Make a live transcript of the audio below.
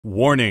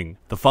Warning: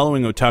 the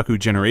following Otaku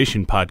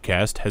Generation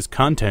podcast has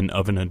content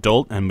of an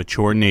adult and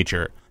mature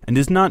nature, and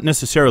is not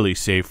necessarily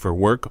safe for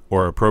work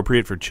or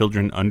appropriate for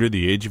children under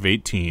the age of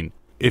 18.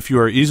 If you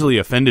are easily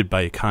offended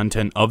by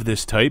content of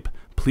this type,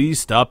 please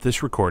stop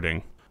this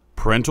recording.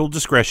 Parental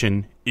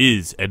discretion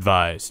is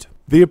advised.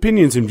 The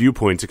opinions and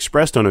viewpoints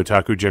expressed on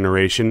Otaku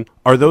Generation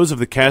are those of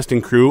the cast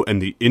and crew and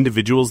the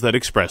individuals that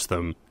express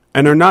them,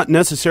 and are not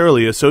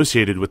necessarily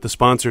associated with the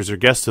sponsors or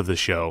guests of the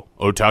show.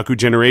 Otaku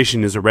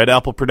Generation is a Red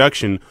Apple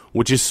production,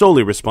 which is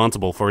solely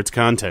responsible for its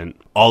content.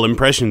 All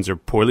impressions are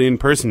poorly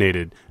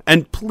impersonated,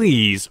 and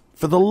please,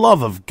 for the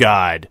love of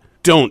God,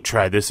 don't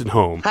try this at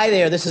home. Hi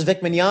there, this is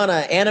Vic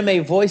Mignogna,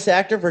 anime voice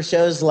actor for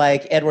shows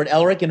like Edward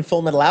Elric in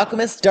Full Metal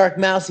Alchemist, Dark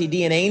Mousy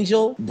D and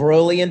Angel,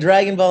 Broly in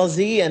Dragon Ball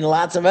Z, and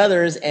lots of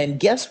others. And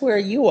guess where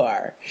you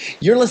are?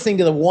 You're listening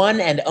to the one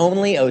and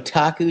only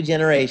Otaku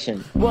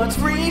Generation. What's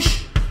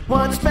Reach?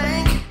 What's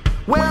Bank?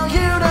 Well, you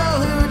know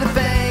who to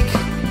thank.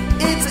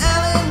 It's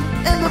Ellen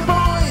and the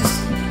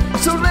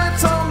boys, so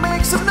let's all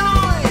make some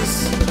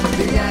noise.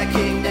 The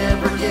acting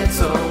never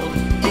gets old.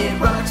 It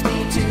rocks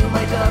me to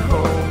my duck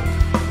hole.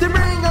 They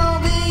bring all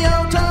the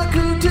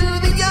otaku to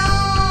the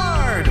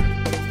yard.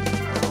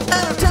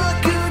 An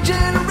Otaku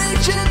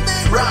Generation,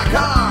 they rock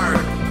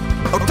hard.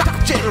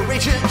 Otaku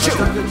Generation Show.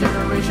 Otaku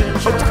Generation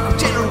Show. Otaku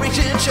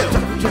Generation Show.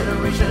 Otaku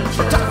Generation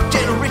Show. Otaku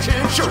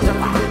Generation Show.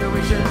 Otaku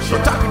Generation Show.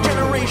 Otaku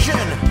Generation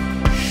Show.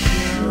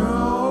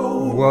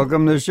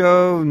 Welcome to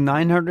show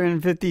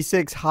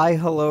 956. Hi,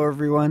 hello,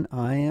 everyone.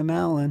 I am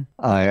Alan.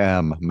 I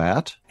am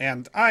Matt.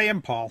 And I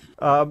am Paul.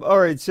 All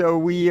right, so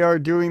we are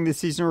doing the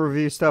season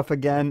review stuff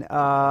again.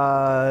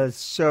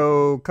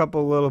 So a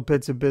couple little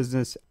bits of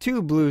business.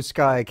 2 Blue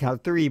Sky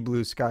accounts, 3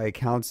 Blue Sky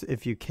accounts,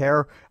 if you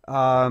care.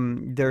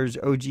 There's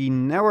OG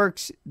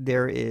Networks,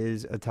 there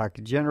is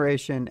Otaku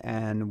Generation,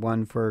 and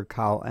one for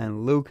Kyle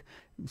and Luke.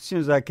 As soon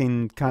as I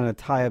can kind of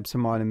tie up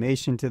some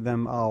automation to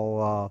them,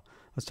 I'll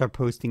start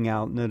posting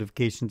out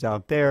notifications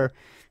out there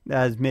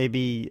as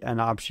maybe an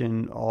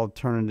option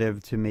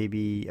alternative to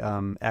maybe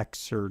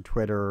X or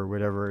Twitter or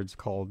whatever it's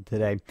called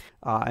today.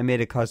 I made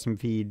a custom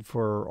feed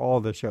for all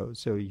the shows,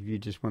 so if you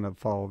just want to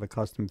follow the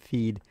custom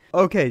feed.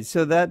 Okay,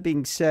 so that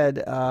being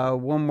said,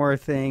 one more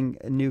thing,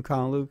 a new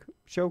Kyle and Luke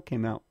show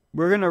came out.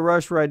 We're going to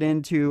rush right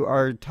into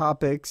our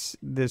topics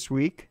this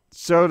week.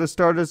 So to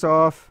start us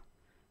off,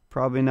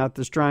 probably not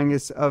the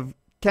strongest of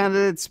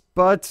candidates,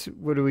 but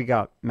what do we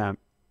got, Matt?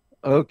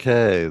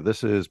 Okay,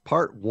 this is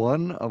part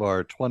 1 of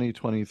our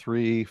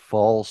 2023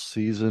 fall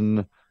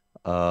season,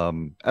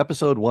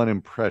 episode 1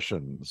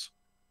 impressions.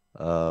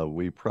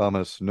 We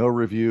promise no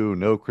review,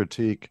 no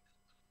critique,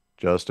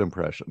 just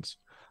impressions.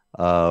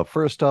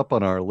 First up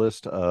on our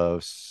list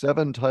of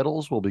 7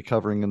 titles we'll be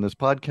covering in this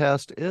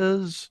podcast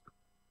is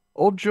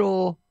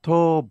Ojo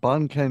to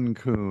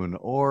Banken-kun,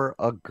 or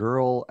A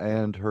Girl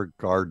and Her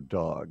Guard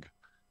Dog.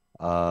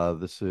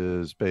 This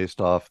is based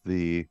off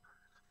the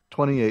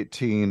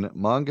 2018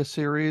 manga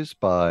series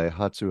by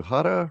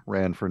Hatsuhara,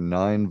 ran for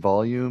 9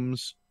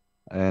 volumes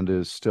and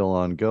is still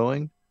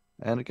ongoing,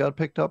 and it got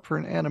picked up for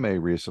an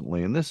anime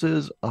recently. And this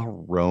is a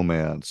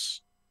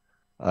romance,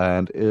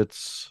 and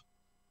it's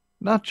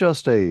not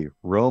just a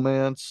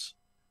romance,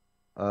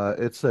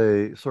 it's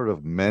a sort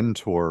of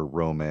mentor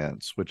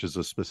romance, which is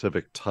a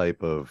specific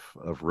type of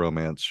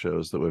romance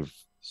shows that we've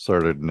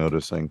started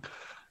noticing.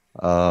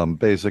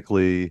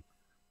 Basically,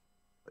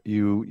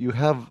 you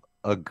have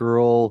a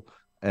girl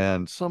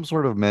and some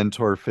sort of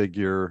mentor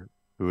figure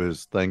who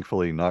is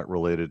thankfully not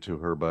related to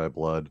her by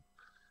blood,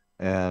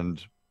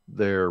 and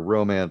their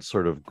romance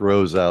sort of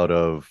grows out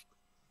of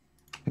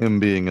him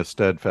being a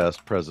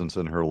steadfast presence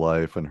in her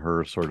life and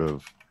her sort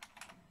of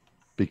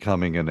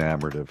becoming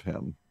enamored of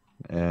him.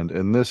 And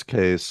in this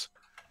case,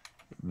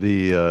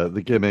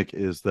 the gimmick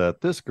is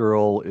that this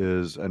girl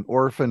is an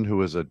orphan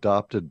who is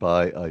adopted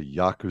by a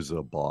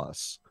Yakuza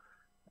boss,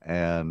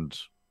 and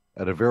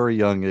at a very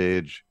young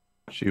age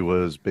she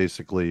was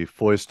basically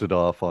foisted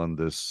off on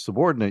this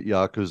subordinate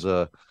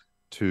Yakuza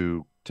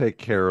to take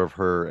care of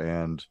her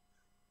and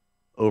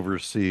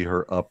oversee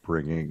her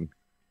upbringing.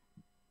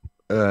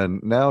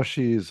 And now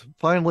she's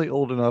finally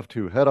old enough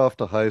to head off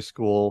to high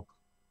school,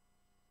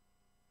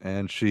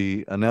 and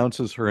she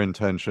announces her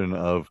intention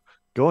of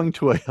going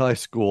to a high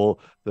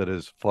school that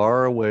is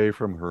far away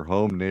from her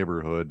home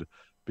neighborhood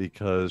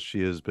because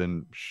she has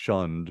been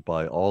shunned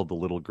by all the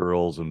little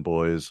girls and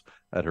boys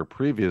at her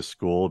previous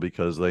school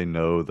because they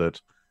know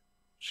that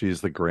she's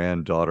the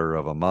granddaughter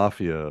of a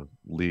mafia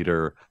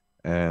leader,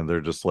 and they're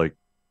just like,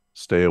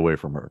 stay away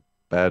from her.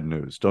 Bad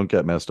news. Don't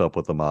get messed up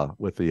with the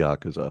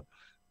Yakuza.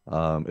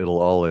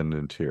 It'll all end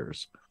in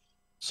tears.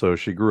 So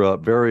she grew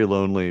up very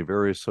lonely,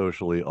 very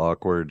socially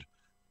awkward,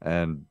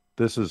 and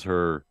this is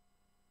her,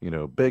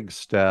 big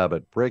stab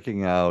at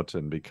breaking out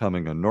and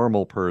becoming a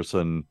normal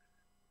person.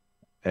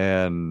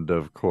 And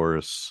of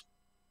course,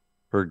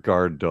 her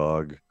guard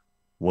dog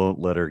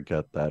won't let her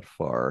get that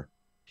far.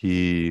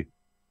 He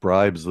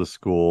bribes the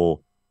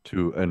school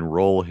to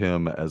enroll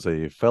him as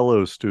a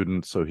fellow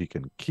student so he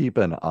can keep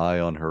an eye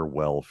on her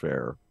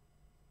welfare.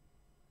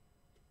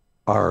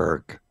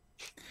 Arg.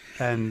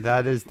 And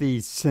that is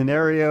the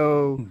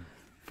scenario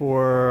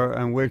for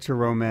in which a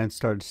romance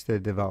starts to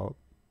develop.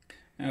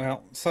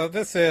 Well, so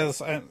this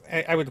is,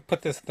 I would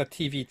put this in the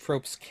TV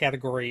tropes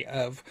category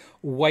of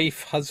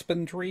wife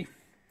husbandry.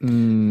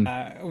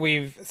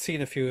 We've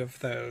seen a few of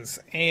those,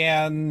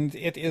 and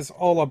it is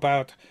all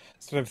about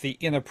sort of the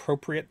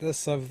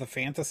inappropriateness of the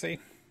fantasy.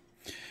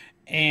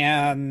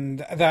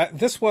 And that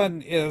this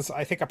one is,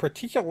 I think, a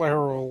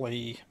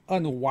particularly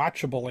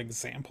unwatchable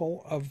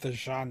example of the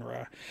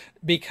genre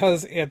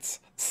because it's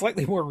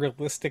slightly more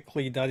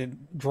realistically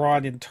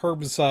drawn in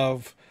terms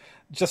of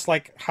just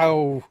like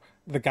how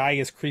the guy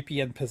is creepy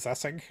and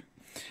possessing.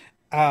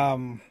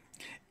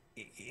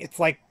 It's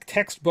like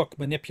textbook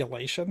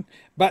manipulation,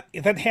 but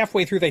then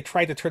halfway through they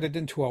try to turn it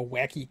into a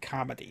wacky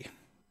comedy.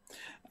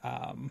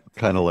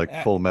 Kind of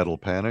like Full Metal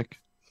Panic.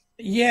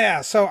 Yeah,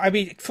 so I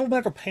mean, Full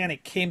Metal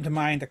Panic came to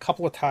mind a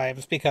couple of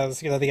times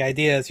because, you know, the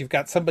idea is you've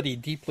got somebody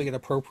deeply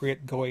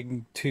inappropriate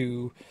going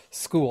to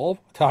school,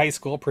 to high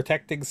school,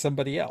 protecting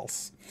somebody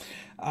else.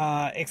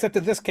 Except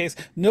in this case,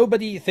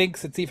 nobody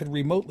thinks it's even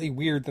remotely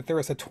weird that there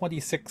is a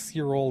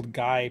 26-year-old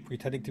guy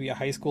pretending to be a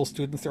high school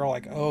student. They're all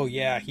like, oh,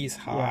 yeah, he's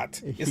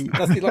hot. Yeah,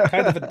 Doesn't he look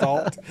kind of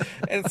adult?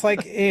 And it's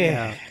like, eh.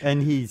 Yeah,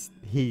 and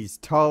he's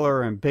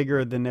taller and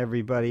bigger than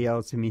everybody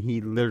else. I mean,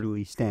 he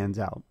literally stands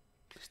above.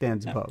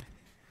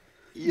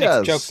 Yes.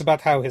 Makes jokes about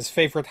how his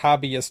favorite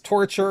hobby is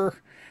torture.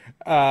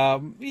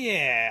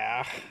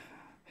 Yeah.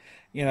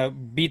 You know,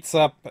 beats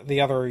up the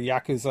other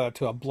Yakuza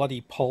to a bloody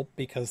pulp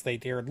because they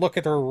dared look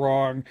at her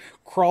wrong,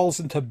 crawls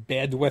into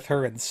bed with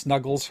her and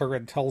snuggles her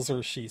and tells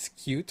her she's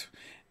cute.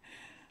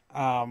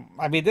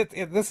 I mean,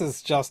 this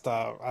is just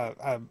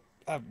a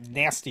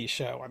nasty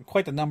show on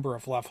quite a number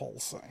of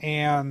levels.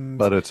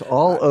 But it's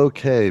all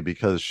okay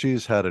because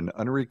she's had an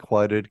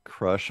unrequited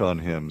crush on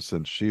him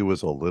since she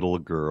was a little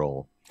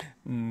girl.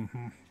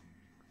 Mm-hmm.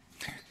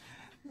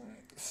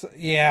 So,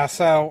 yeah,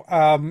 so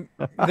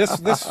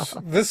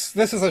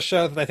this is a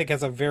show that I think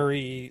has a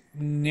very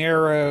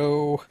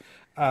narrow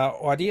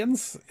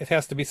audience. It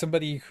has to be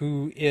somebody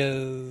who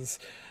is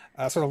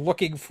sort of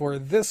looking for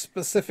this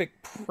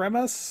specific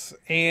premise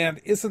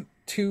and isn't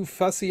too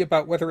fussy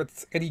about whether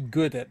it's any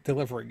good at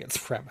delivering its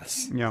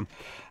premise. Yeah.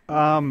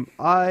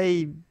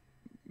 I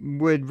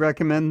would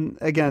recommend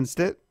against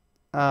it.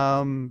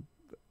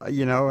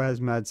 You know,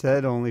 as Matt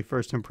said, only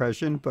first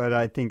impression, but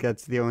I think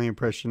that's the only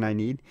impression I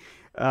need.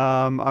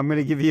 I'm going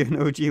to give you an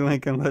OG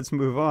link and let's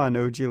move on.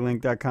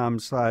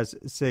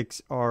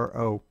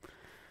 oglink.com/6RO,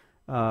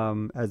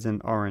 as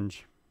in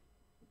orange.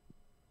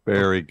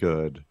 Very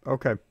good.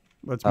 Okay,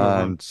 let's move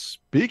on.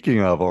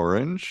 Speaking of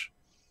orange,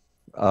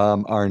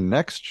 our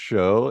next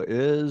show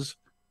is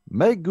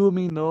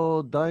Megumi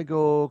no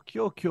Daigo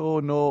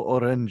Kyokyo no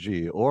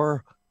Oranji,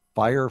 or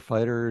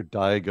Firefighter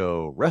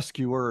Daigo,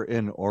 Rescuer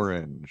in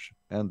Orange.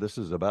 And this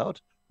is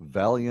about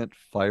valiant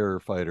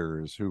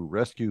firefighters who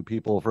rescue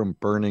people from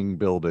burning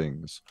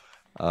buildings.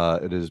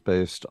 It is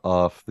based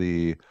off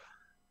the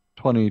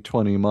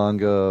 2020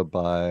 manga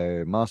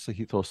by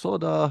Masahito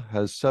Soda,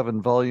 has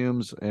 7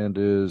 volumes, and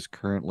is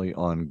currently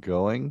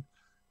ongoing.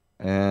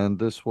 And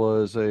this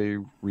was a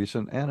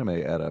recent anime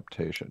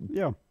adaptation.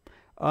 Yeah.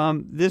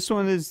 This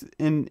one is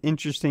an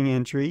interesting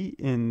entry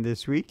in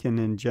this week and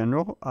in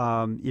general.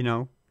 You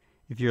know,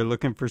 if you're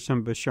looking for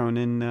some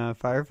Bishonen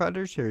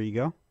firefighters, here you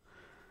go.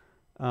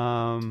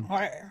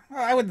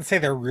 I wouldn't say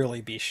they're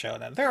really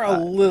Bishonen. They're a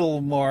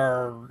little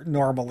more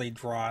normally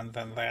drawn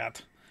than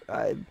that.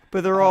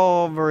 But they're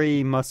all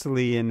very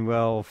muscly and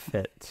well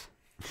fit.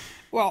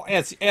 Well,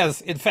 as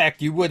in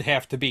fact you would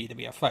have to be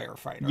a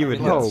firefighter. You would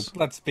hope.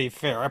 Let's be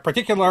fair,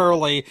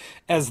 particularly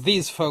as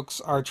these folks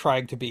are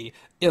trying to be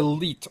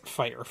elite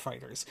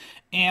firefighters.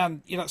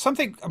 And you know,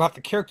 something about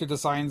the character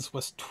designs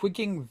was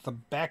twigging the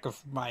back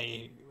of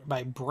my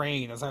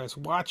brain as I was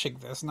watching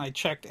this, and I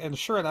checked, and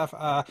sure enough,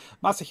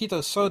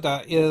 Masahito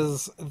Soda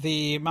is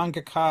the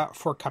mangaka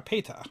for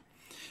Capeta,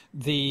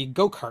 the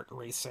go-kart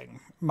racing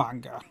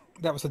manga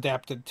that was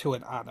adapted to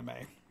an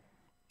anime.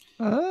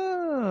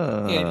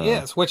 It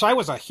is, which I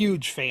was a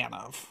huge fan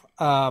of.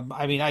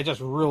 I mean, I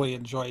just really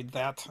enjoyed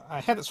that.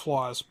 I had its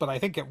flaws, but I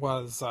think it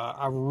was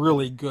a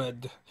really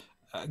good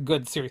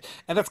series.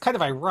 And that's kind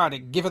of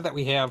ironic, given that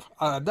we have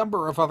a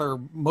number of other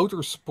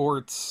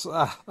motorsports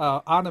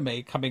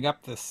anime coming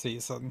up this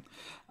season,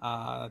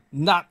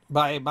 not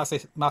by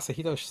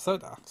Masahito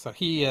Soda. So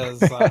he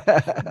is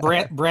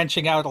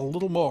branching out a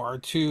little more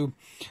to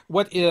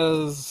what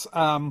is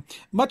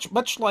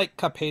much like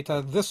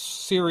Capeta. This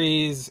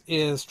series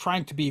is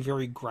trying to be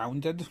very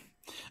grounded.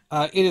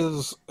 It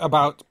is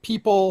about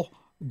people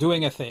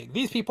doing a thing.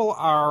 These people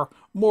are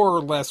more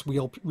or less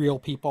real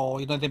people.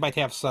 You know, they might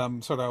have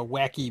some sort of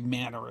wacky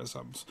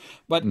mannerisms,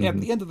 but at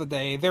the end of the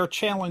day, their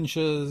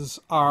challenges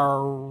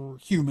are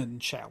human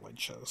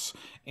challenges,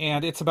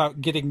 and it's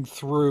about getting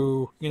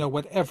through, you know,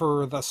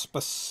 whatever the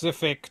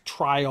specific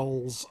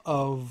trials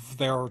of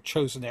their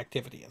chosen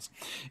activity is.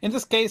 In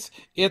this case,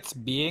 it's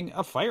being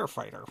a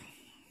firefighter.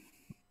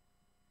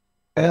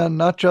 And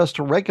not just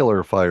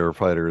regular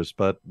firefighters,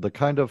 but the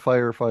kind of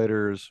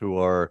firefighters who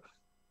are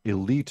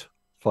elite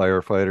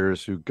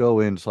firefighters who go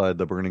inside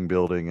the burning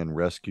building and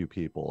rescue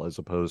people, as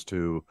opposed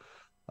to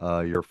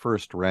your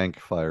first rank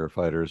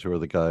firefighters, who are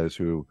the guys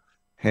who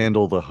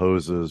handle the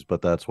hoses,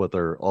 but that's what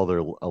they're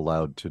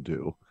allowed to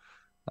do.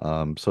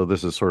 So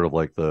this is sort of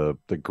like the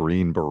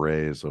Green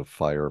Berets of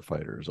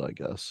firefighters, I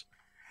guess.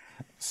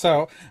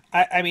 So,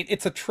 I mean,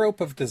 it's a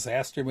trope of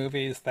disaster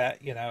movies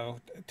that,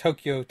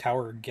 Tokyo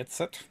Tower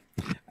gets it.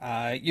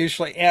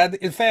 Usually, and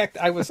in fact,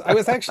 I was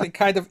actually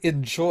kind of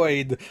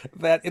enjoyed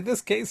that in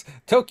this case,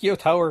 Tokyo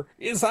Tower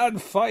is on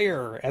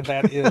fire, and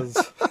that is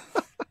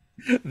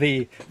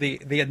the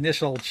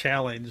initial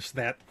challenge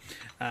that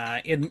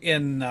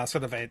in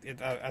sort of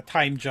a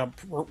time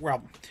jump.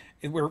 Well,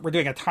 we're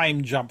doing a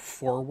time jump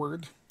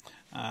forward.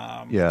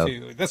 Yeah.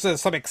 This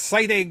is some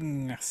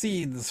exciting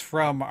scenes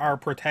from our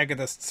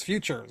protagonists'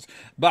 futures,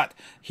 but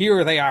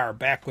here they are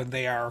back when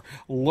they are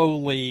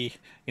lowly,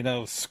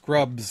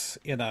 scrubs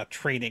in a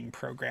training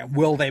program.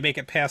 Will they make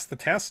it past the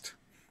test?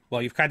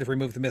 Well, you've kind of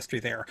removed the mystery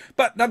there,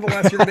 but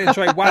nonetheless, you're going to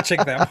enjoy watching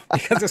them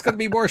because there's going to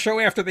be more show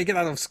after they get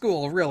out of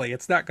school. Really,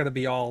 it's not going to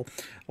be all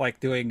like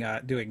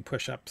doing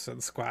push-ups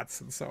and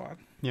squats and so on.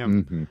 Yeah.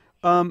 Mhm.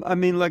 I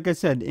mean, like I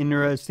said,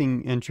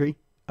 interesting entry.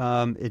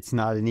 It's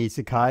not an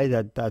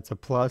isekai. That's a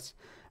plus.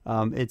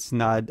 It's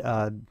not.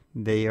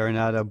 They are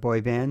not a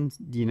boy band.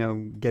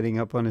 Getting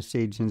up on a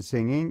stage and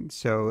singing.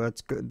 So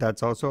that's good.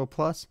 That's also a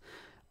plus.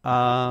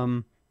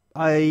 I'm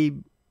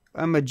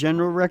a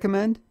general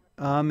recommend.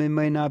 It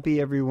might not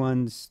be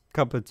everyone's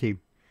cup of tea.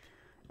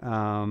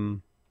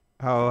 How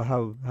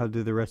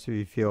do the rest of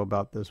you feel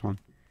about this one?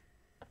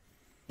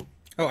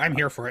 Oh, I'm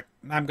here for it.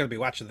 I'm going to be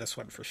watching this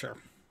one for sure.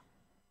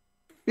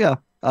 Yeah.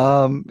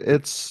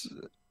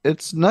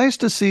 It's nice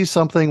to see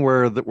something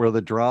where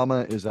the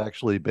drama is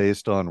actually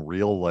based on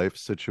real life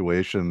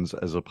situations,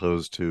 as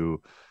opposed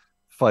to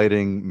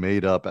fighting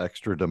made up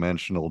extra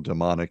dimensional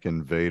demonic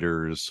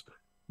invaders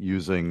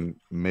using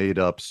made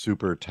up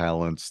super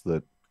talents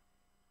that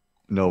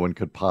no one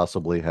could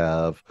possibly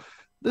have.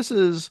 This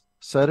is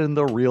set in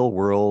the real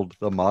world,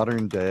 the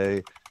modern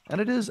day,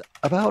 and it is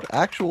about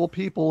actual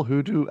people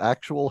who do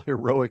actual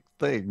heroic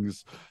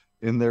things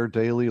in their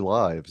daily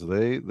lives.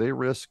 They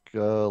risk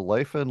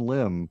life and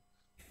limb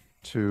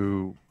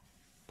to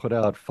put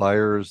out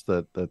fires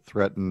that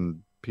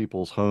threaten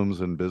people's homes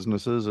and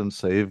businesses and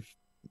save,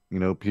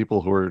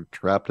 people who are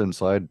trapped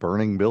inside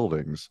burning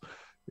buildings.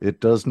 It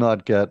does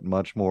not get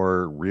much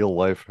more real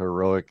life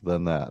heroic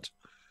than that.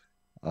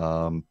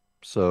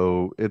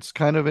 So it's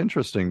kind of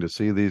interesting to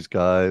see these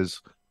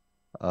guys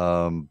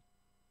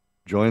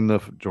join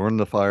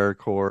the fire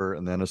corps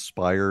and then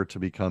aspire to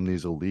become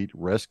these elite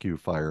rescue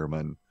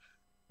firemen.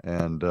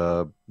 And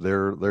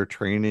their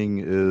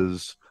training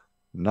is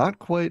not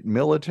quite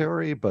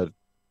military, but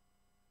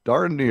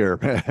darn near,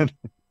 man.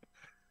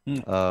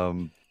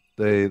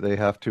 They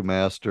have to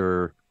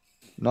master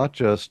not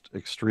just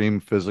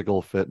extreme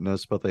physical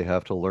fitness, but they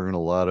have to learn a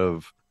lot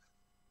of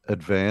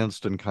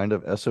advanced and kind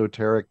of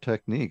esoteric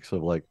techniques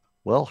of like,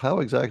 well, how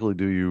exactly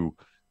do you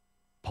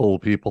pull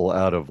people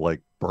out of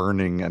like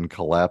burning and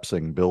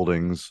collapsing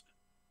buildings,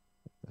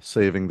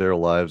 saving their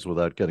lives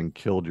without getting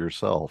killed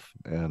yourself?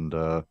 And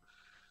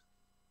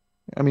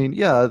I mean,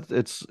 yeah,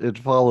 it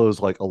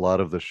follows like a lot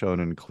of the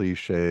shonen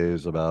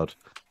cliches about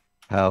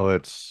how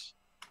it's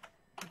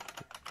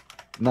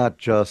not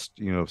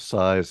just,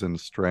 size and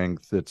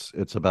strength.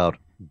 It's about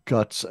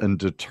guts and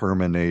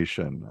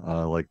determination.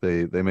 Like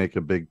they make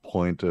a big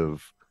point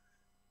of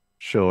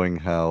showing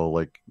how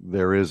like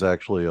there is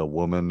actually a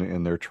woman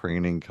in their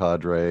training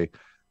cadre,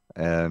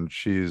 and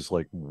she's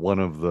like one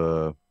of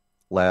the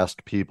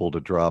last people to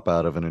drop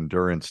out of an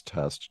endurance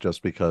test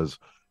just because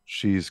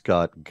she's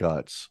got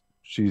guts.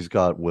 She's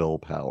got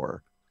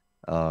willpower.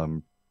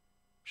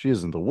 She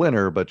isn't the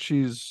winner, but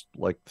she's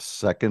like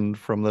second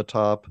from the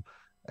top.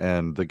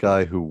 And the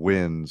guy who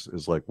wins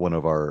is like one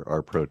of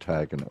our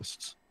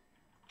protagonists.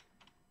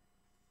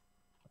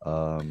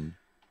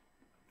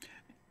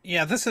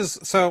 Yeah, this is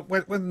so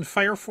when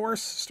Fire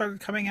Force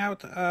started coming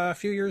out a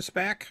few years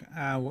back,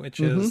 which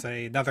is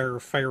another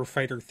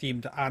firefighter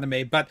themed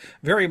anime, but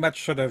very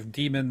much sort of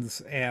demons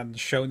and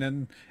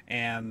shonen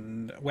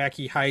and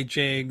wacky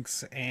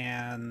hijinks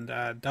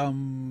and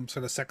dumb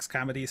sort of sex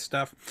comedy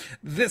stuff.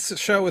 This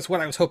show is what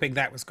I was hoping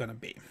that was going to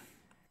be.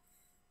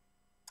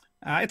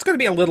 It's going to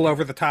be a little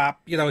over the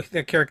top.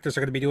 The characters are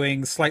going to be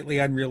doing slightly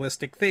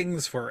unrealistic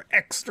things for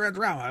extra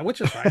drama,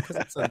 which is fine because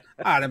it's an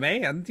anime.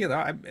 And,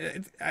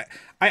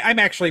 I'm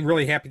actually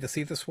really happy to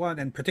see this one.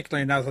 And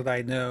particularly now that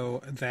I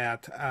know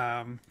that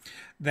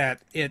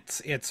that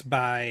it's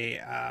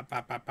by,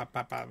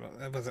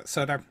 was it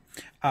Soda?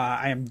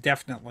 I am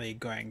definitely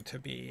going to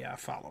be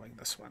following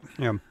this one.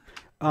 Yeah.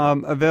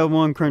 Available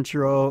on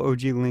Crunchyroll,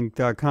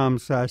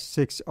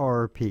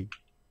 oglink.com/6rp.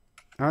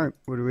 All right,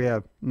 what do we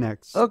have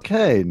next?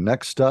 Okay,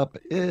 next up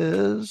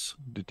is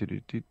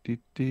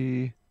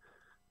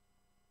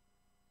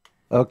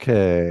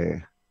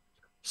okay,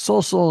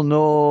 Soso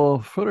no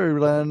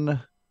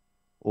Frieren,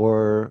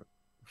 or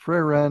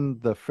Frieren,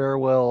 the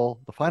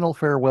final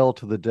farewell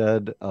to the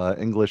dead.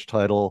 English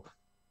title,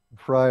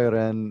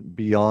 Frieren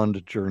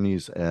Beyond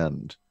Journey's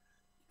End.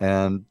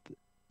 And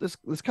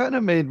this kind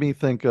of made me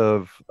think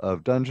of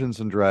Dungeons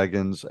and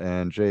Dragons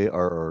and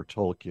J.R.R.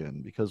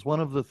 Tolkien, because one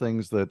of the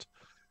things that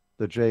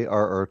the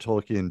J.R.R.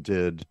 Tolkien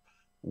did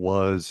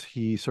was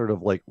he sort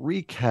of like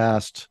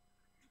recast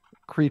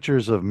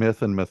creatures of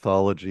myth and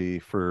mythology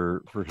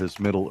for his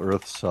Middle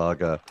Earth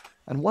saga.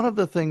 And one of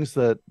the things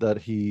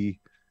that he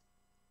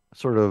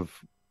sort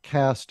of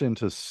cast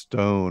into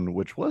stone,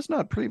 which was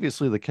not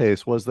previously the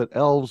case, was that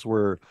elves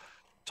were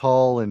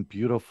tall and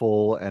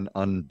beautiful and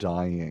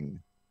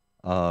undying.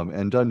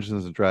 And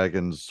Dungeons and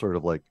Dragons sort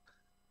of like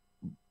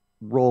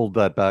rolled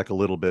that back a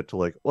little bit to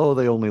like, oh,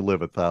 they only live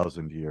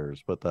 1,000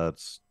 years, but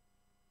that's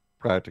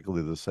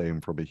practically the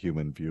same from a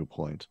human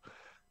viewpoint.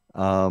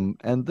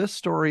 And this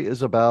story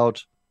is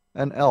about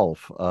an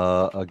elf,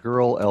 a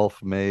girl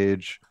elf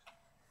mage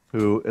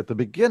who, at the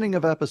beginning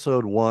of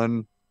episode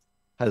one,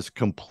 has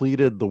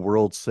completed the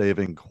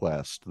world-saving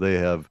quest.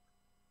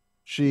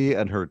 She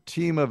and her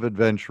team of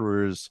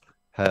adventurers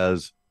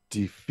has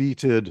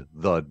defeated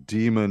the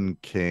Demon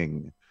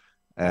King,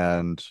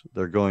 and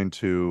they're going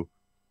to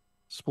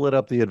split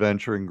up the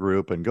adventuring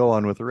group and go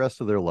on with the rest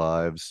of their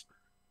lives.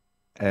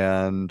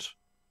 And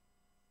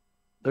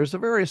there's a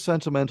very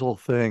sentimental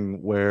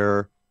thing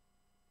where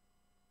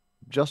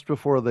just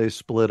before they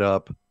split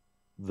up,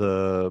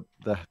 the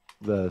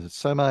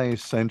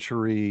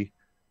semi-century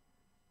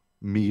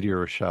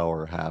meteor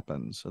shower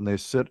happens, and they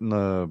sit in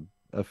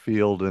a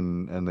field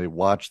and they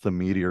watch the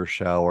meteor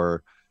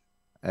shower,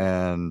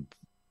 and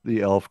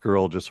the elf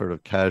girl just sort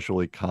of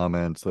casually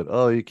comments that,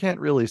 oh, you can't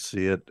really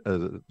see it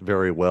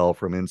very well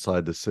from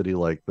inside the city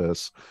like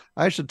this.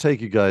 I should take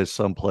you guys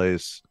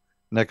someplace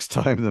next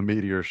time the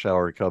meteor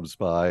shower comes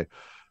by,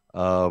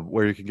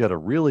 where you can get a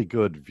really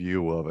good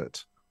view of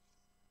it.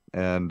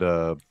 And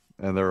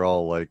they're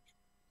all like,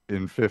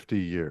 in 50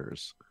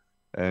 years.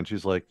 And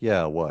she's like,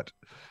 yeah, what?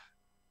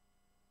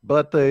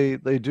 But they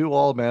do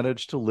all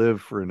manage to live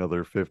for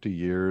another 50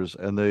 years,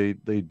 and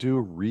they do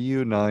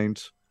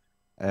reunite.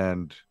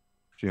 And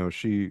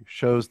she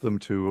shows them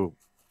to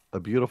a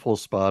beautiful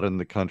spot in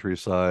the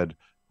countryside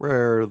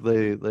where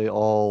they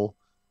all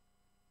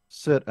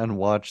sit and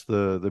watch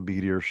the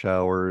meteor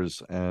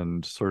showers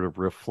and sort of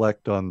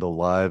reflect on the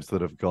lives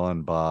that have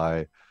gone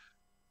by.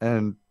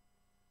 And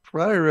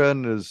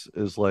Frieren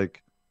is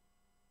like,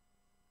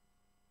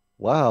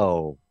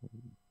 wow,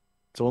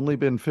 it's only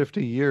been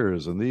 50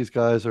 years, and these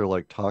guys are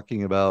like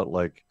talking about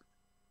like,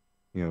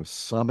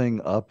 summing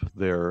up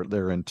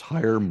their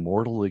entire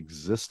mortal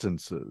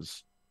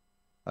existences.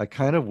 I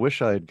kind of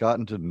wish I had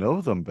gotten to know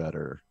them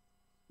better,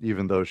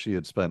 even though she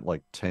had spent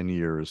like 10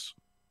 years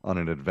on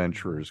an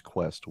adventurer's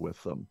quest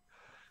with them.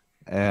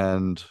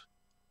 And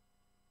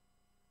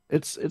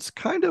it's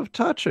kind of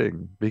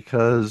touching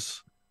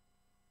because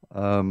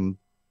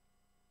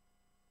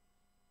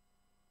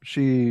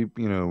she,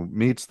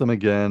 meets them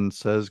again,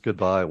 says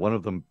goodbye. One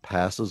of them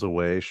passes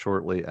away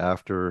shortly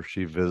after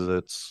she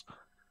visits.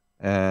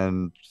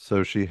 And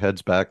so she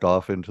heads back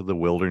off into the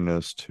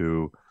wilderness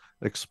to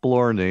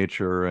explore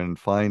nature and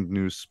find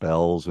new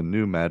spells and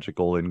new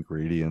magical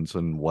ingredients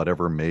and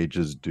whatever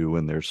mages do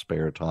in their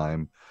spare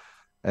time.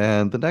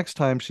 And the next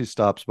time she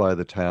stops by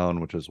the town,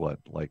 which is what,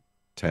 like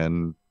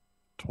 10,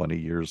 20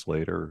 years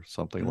later,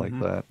 something like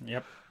that.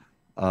 Yep.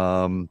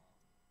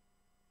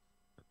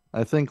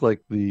 I think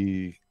like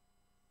the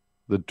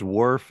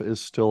dwarf is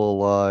still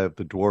alive,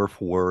 the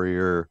dwarf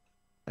warrior,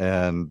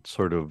 and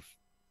sort of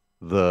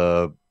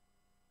the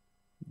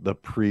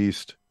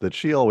priest that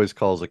she always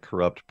calls a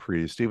corrupt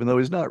priest, even though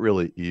he's not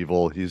really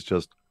evil. He's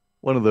just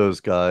one of those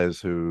guys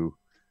who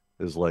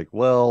is like,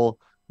 well,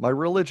 my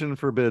religion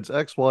forbids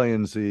X, Y,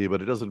 and Z,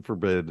 but it doesn't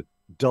forbid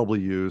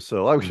W,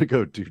 so I'm gonna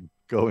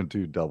go and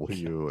do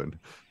W, and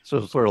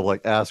so sort of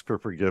like ask for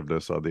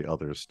forgiveness on the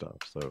other stuff.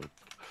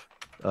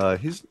 So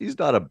he's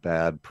not a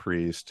bad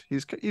priest.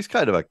 He's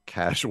kind of a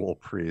casual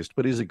priest,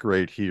 but he's a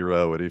great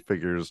hero, and he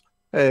figures,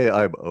 hey,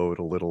 I'm owed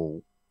a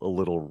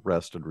little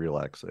rest and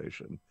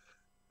relaxation.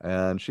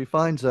 And she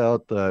finds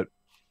out that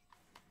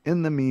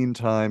in the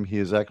meantime, he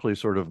has actually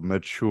sort of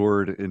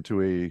matured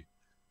into a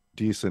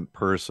decent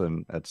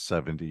person at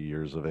 70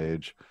 years of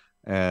age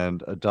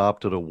and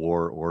adopted a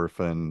war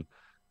orphan.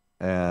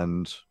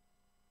 And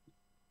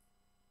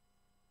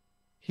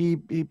he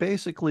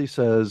basically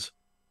says,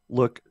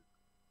 look,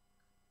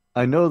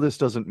 I know this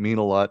doesn't mean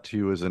a lot to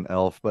you as an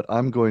elf, but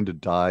I'm going to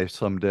die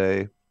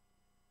someday,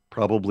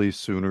 probably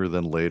sooner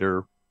than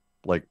later,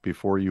 like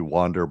before you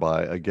wander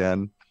by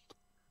again.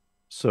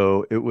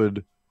 So it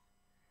would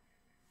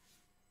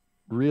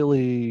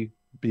really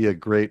be a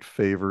great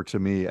favor to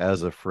me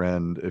as a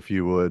friend if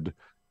you would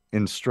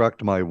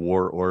instruct my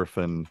war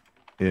orphan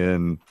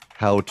in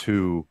how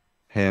to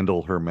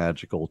handle her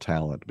magical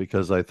talent,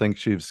 because I think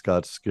she's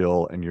got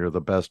skill, and you're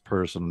the best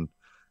person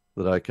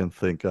that I can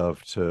think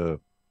of to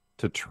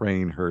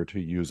train her to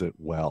use it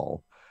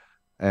well.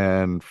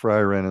 And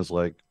Frieren is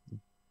like,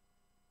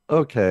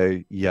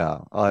 okay, yeah,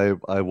 I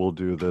will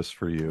do this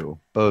for you,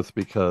 both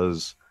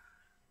because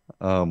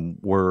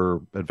we're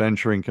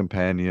adventuring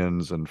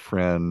companions and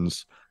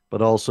friends,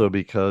 but also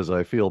because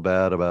I feel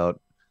bad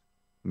about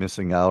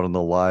missing out on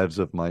the lives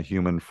of my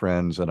human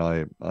friends, and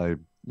I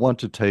want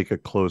to take a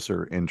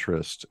closer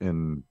interest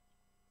in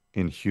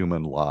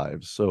human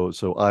lives. So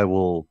I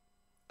will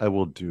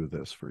do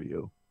this for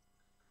you.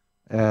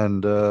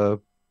 And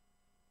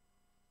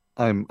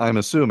I'm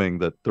assuming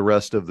that the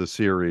rest of the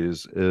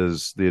series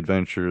is the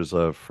adventures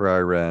of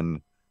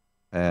Frieren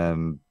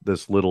and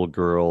this little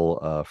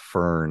girl,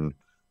 Fern,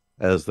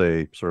 as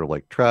they sort of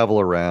like travel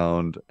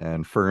around,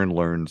 and Fern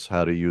learns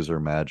how to use her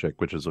magic,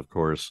 which is, of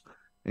course,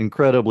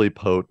 incredibly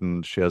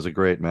potent. She has a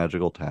great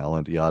magical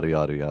talent, yada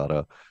yada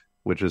yada,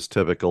 which is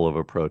typical of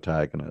a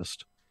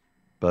protagonist.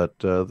 But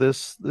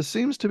this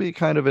seems to be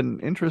kind of an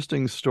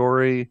interesting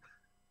story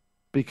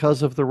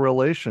because of the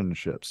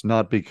relationships,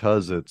 not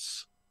because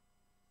it's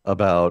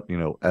about,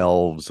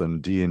 elves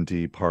and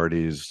D&D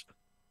parties,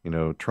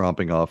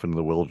 tromping off into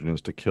the wilderness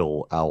to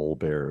kill owl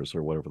bears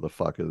or whatever the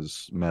fuck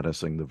is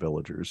menacing the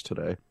villagers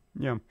today.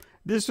 Yeah,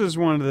 this was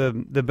one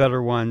of the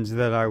better ones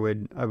that I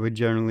would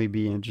generally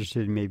be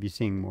interested in maybe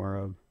seeing more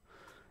of.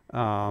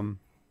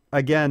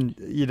 Again,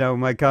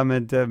 my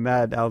comment to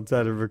Matt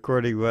outside of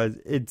recording was,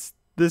 it's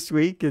this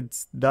week.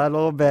 It's not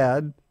all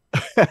bad.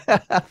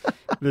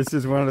 This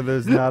is one of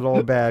those not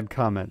all bad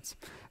comments.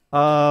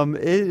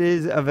 It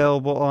is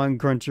available on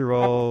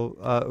Crunchyroll,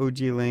 OG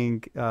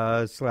Link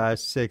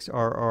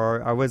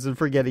 /6RR. I wasn't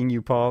forgetting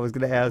you, Paul. I was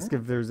going to ask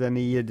if there's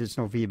any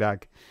additional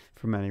feedback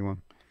from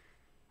anyone.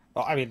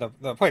 Well, I mean,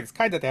 the point is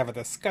kind of to have a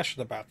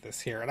discussion about this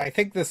here, and I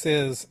think this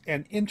is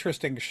an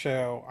interesting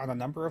show on a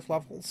number of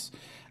levels.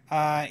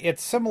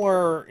 It's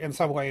similar in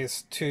some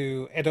ways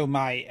to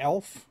Edomai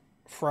Elf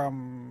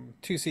from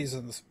 2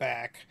 seasons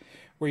back,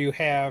 where you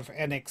have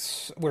an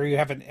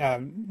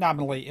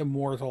nominally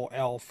immortal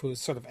elf who's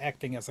sort of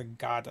acting as a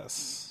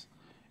goddess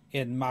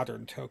in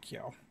modern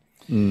Tokyo.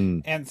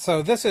 And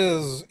so this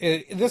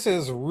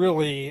is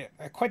really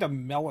quite a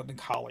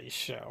melancholy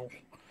show.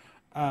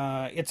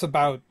 It's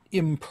about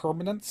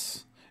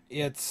impermanence,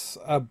 it's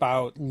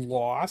about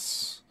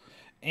loss,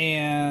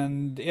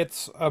 and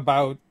it's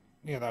about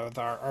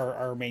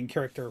our main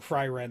character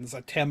Friren's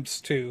attempts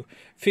to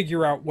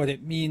figure out what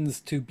it means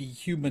to be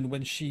human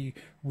when she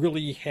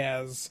really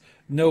has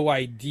no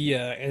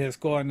idea and has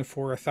gone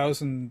for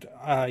 1,000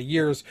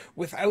 years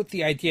without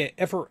the idea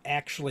ever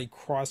actually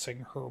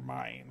crossing her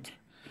mind.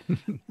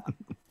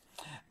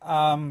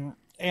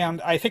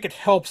 And I think it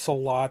helps a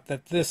lot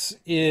that this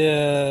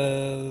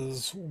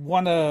is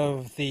one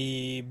of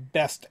the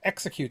best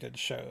executed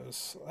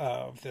shows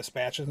of this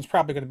batch, and it's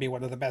probably going to be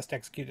one of the best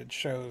executed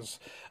shows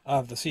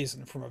of the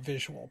season from a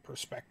visual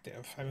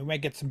perspective. I mean, we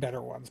might get some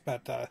better ones,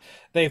 but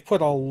they've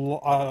put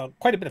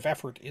quite a bit of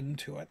effort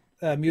into it.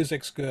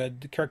 Music's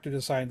good, character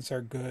designs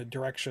are good,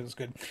 direction's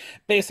good.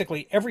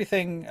 Basically,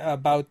 everything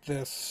about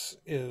this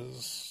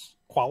is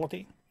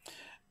quality.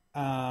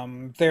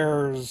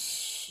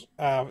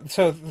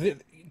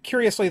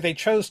 Curiously, they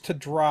chose to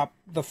drop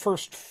the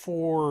first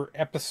 4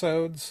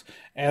 episodes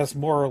as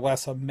more or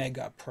less a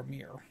mega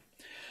premiere.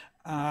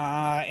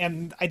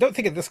 And I don't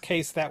think in this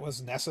case that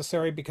was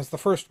necessary, because the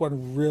first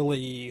one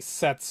really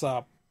sets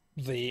up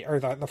the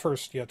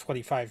first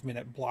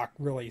 25-minute block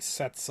really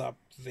sets up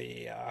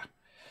the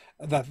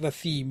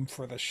theme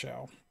for the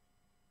show.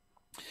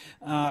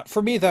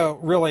 For me, though,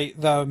 really,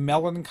 the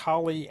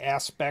melancholy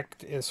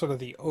aspect is sort of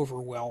the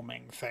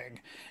overwhelming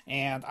thing.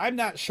 And I'm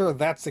not sure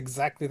that's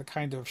exactly the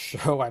kind of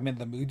show I'm in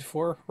the mood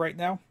for right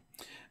now.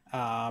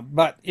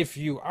 But if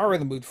you are in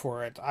the mood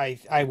for it,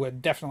 I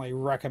would definitely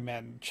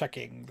recommend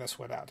checking this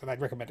one out. And I'd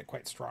recommend it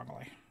quite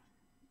strongly.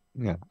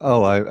 Yeah.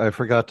 Oh, I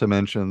forgot to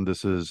mention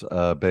this is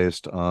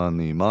based on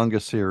the manga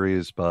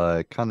series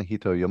by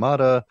Kanehito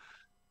Yamada.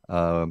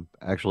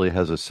 Actually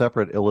has a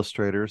separate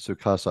illustrator,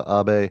 Tsukasa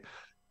Abe.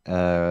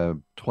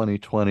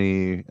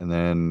 2020, and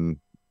then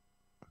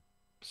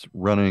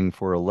running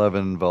for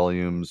 11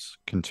 volumes,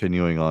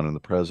 continuing on in the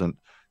present.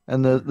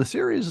 And the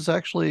series is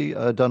actually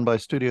done by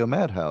Studio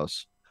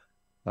Madhouse,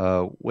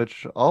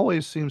 which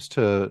always seems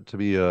to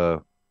be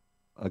a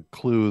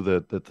clue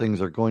that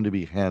things are going to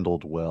be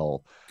handled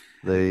well.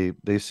 They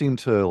seem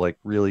to like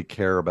really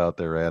care about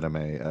their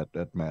anime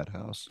at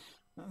Madhouse.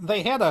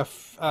 They had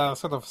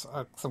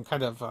some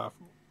kind of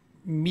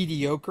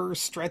mediocre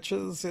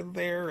stretches in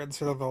there in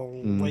sort of the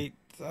late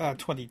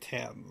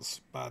 2010s,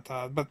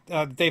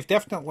 but they've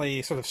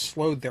definitely sort of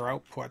slowed their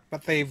output,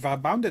 but they've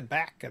bounded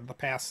back in the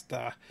past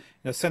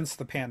since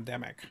the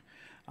pandemic.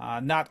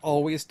 Not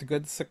always to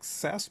good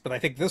success, but I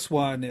think this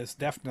one is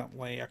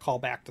definitely a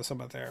callback to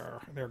some of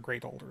their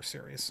great older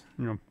series.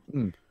 Yeah.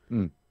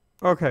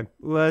 Okay,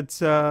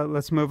 let's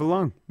move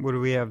along. What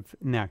do we have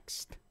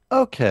next?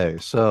 Okay,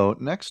 so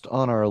next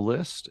on our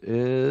list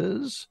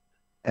is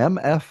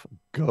MF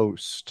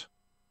Ghost.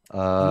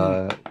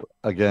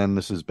 Again,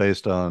 this is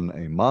based on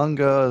a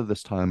manga,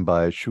 this time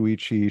by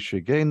Shuichi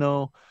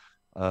Shigeno.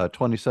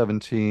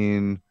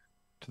 2017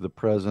 to the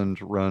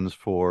present, runs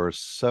for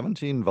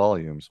 17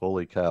 volumes.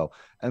 Holy cow.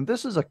 And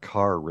this is a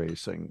car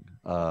racing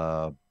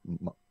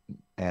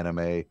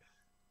anime,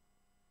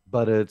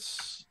 but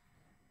it's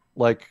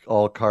like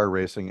all car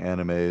racing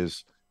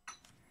animes.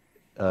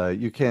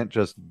 You can't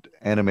just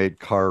animate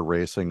car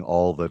racing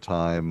all the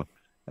time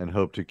and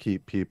hope to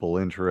keep people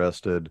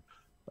interested.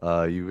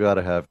 You got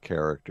to have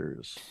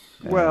characters.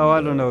 Well, And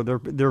I don't know.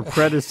 Their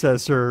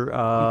predecessor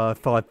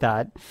thought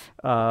that,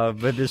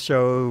 but the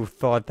show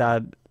thought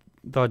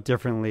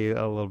differently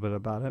a little bit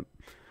about it.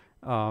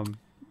 Um,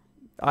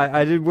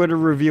 I did want to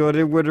review it. I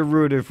didn't want to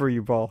ruin it for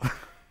you, Paul.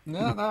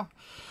 No, no.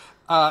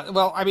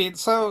 Well, I mean,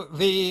 so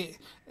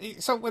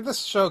when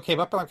this show came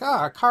up, I'm like,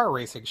 a car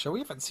racing show. We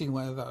haven't seen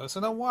one of those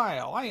in a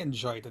while. I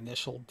enjoyed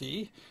Initial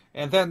D.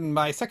 And then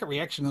my second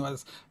reaction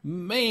was,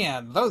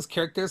 man, those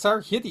characters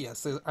are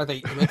hideous. Are they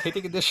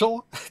imitating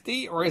Initial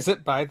D, or is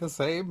it by the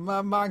same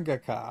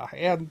mangaka?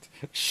 And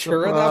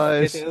sure enough,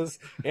 it surprise. is.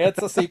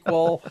 It's a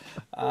sequel.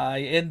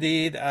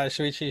 Indeed,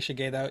 Shuichi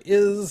Shigeno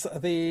is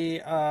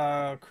the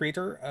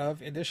creator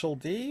of Initial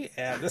D,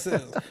 and this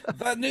is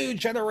the new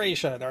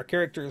generation. Our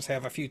characters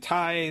have a few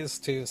ties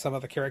to some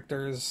of the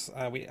characters.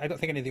 I don't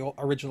think any of the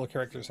original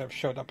characters have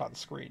showed up on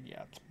screen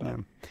yet. But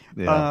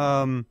Yeah.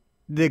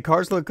 The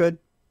cars look good.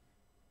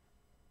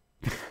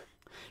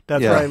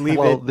 That's Yeah. where I leave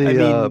Well, it. I the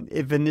mean,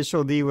 if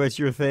Initial D was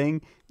your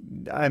thing,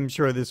 I'm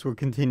sure this will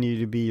continue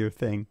to be your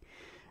thing.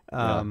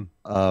 yeah.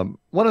 Um,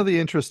 One of the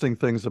interesting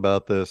things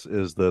about this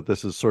is that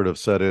this is sort of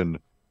set in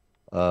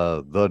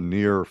the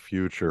near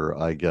future,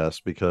 I guess,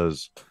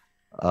 because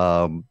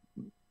um,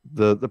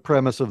 the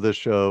premise of this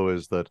show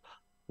is that,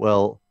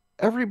 well,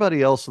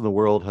 everybody else in the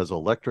world has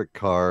electric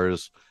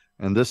cars,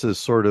 and this is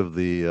sort of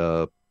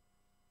the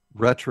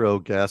retro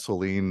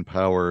gasoline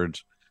powered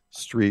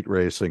street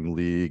racing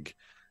league,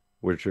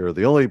 which are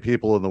the only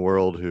people in the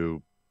world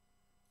who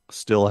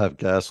still have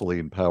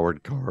gasoline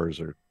powered cars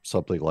or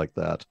something like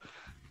that.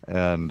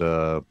 And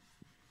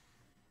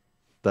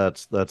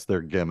that's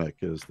their gimmick,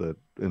 is that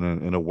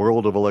in a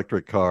world of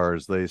electric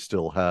cars, they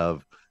still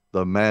have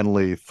the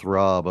manly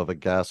throb of a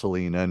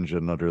gasoline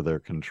engine under their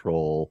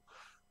control,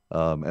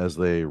 as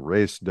they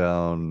race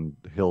down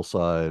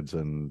hillsides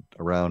and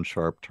around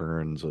sharp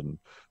turns and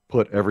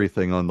put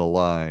everything on the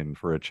line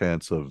for a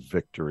chance of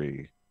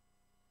victory.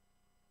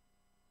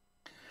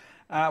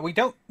 we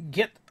don't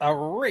get a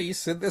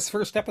race in this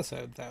first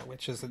episode, though,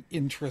 which is an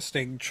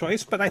interesting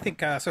choice, but I think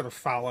sort of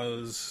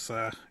follows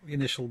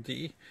Initial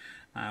D.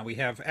 We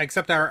have,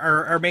 except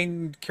our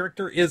main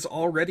character is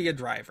already a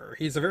driver.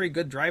 He's a very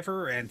good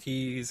driver, and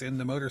he's in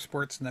the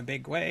motorsports in a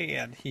big way,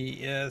 and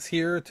he is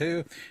here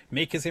to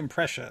make his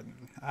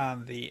impression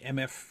on the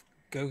MF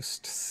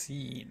Ghost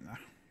scene.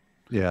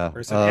 Yeah. Or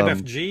is it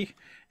MFG?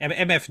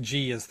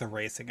 MFG is the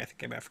racing. I think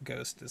MF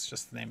Ghost is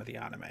just the name of the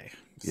anime.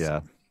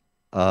 Yeah.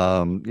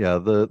 So, Yeah,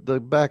 the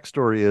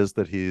backstory is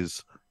that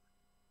he's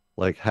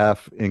like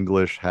half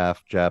English,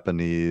 half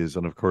Japanese,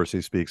 and of course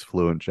he speaks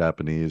fluent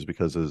Japanese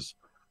because his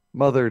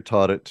mother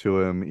taught it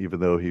to him, even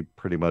though he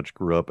pretty much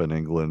grew up in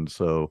England.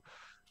 So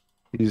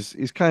he's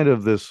kind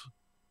of this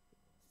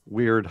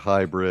weird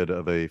hybrid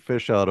of a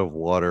fish out of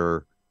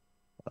water,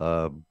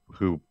 uh,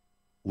 who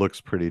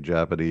looks pretty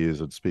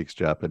Japanese and speaks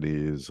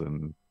Japanese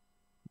and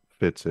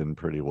fits in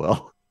pretty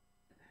well.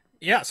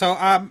 yeah, so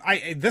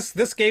I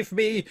this gave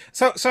me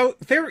so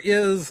there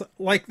is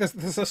like this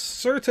there's a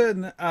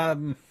certain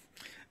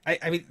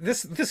I mean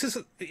this is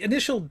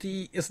Initial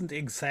D isn't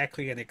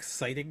exactly an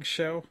exciting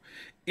show.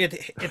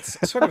 It's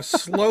sort of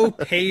slow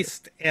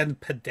paced and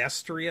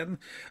pedestrian,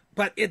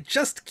 but it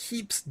just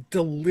keeps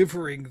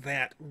delivering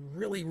that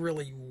really,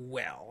 really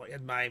well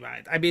in my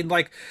mind. I mean,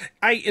 like,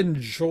 I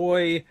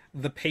enjoy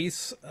the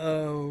pace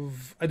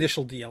of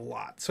Initial D a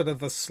lot. Sort of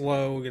the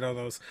slow,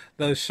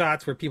 those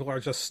shots where people are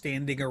just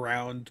standing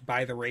around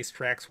by the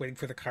racetracks waiting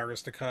for the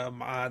cars to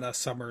come on a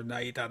summer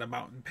night on a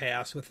mountain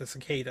pass with the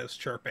cicadas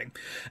chirping.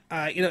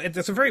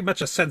 There's a very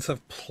much a sense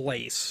of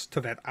place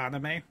to that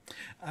anime.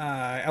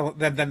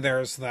 Then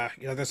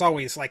there's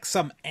always like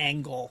some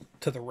angle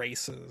to the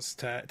races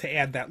to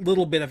add that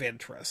little bit of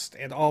interest,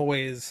 and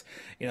always,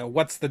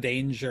 what's the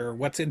danger,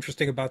 what's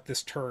interesting about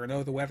this turn,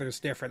 oh, the weather's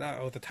different,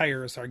 oh, the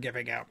tires are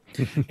giving out.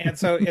 And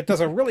so it does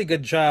a really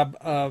good job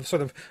of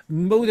sort of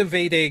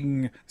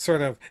motivating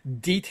sort of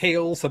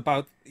details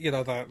about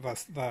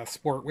the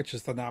sport, which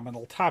is the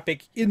nominal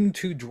topic,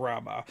 into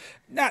drama,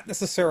 not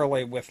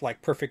necessarily with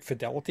like perfect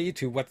fidelity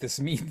to what this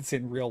means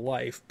in real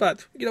life,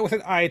 but with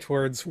an eye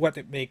towards what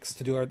it makes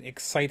to do an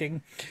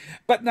exciting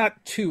but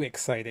not too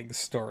exciting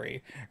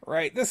story,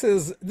 right? This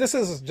is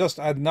just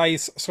a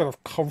nice sort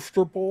of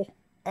comfortable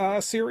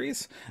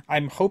series.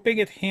 I'm hoping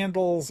it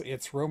handles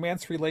its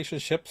romance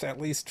relationships at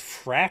least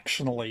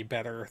fractionally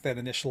better than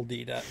Initial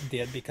D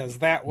did, because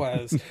that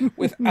was,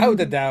 without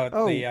a doubt,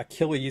 Oh, the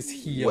Achilles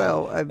heel.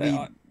 well, I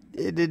Uh, mean,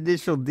 in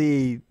Initial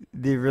D,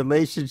 the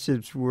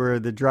relationships were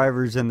the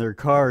drivers and their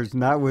cars,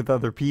 not with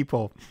other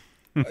people.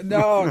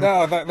 no.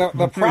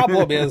 The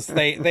problem is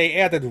they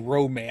added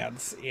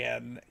romance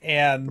in,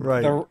 and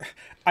Right.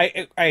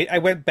 I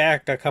went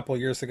back a couple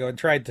years ago and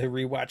tried to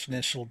rewatch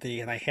Initial D,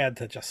 and I had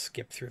to just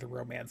skip through the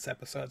romance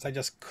episodes. I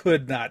just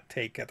could not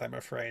take it, I'm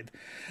afraid.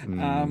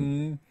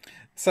 Um,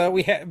 so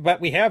we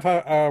have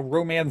a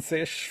romance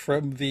ish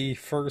from the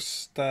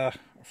first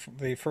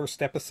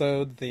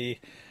episode.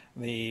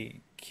 The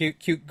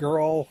cute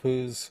girl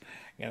who's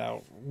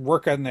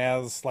working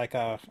as like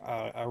a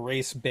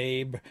race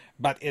babe,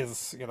 but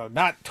is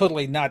not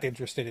totally not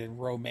interested in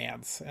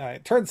romance.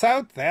 It turns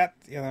out that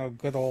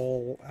good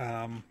old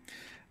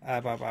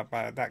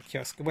not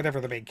Kiosk, whatever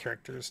the main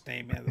character's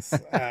name is,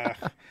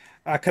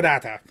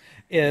 Kanata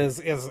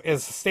is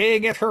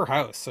staying at her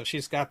house. So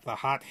she's got the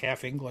hot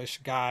half English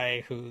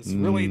guy who's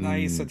really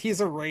nice, and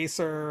he's a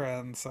racer,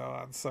 and so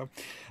on. So,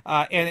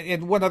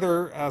 and one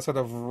other sort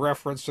of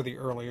reference to the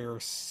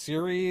earlier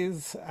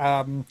series,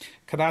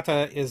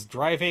 Kanata is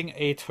driving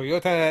a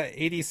Toyota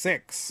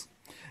 86.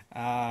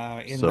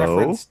 In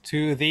reference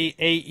to the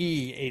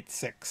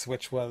AE86,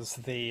 which was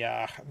the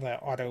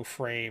auto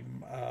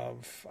frame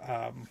of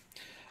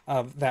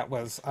that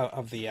was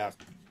of the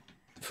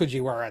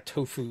Fujiwara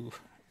Tofu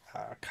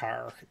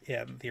car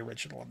in the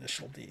original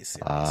Initial D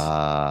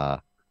series.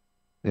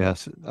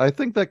 Yes, I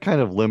think that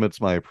kind of limits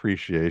my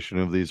appreciation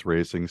of these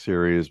racing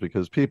series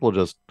because people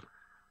just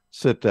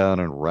sit down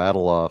and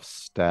rattle off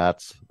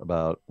stats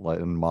about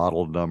like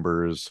model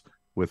numbers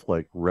with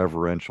like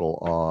reverential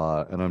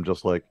awe, and I'm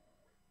just like,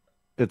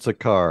 it's a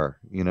car,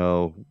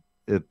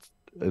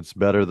 it's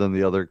better than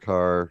the other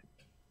car.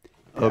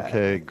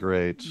 Okay,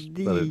 great.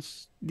 But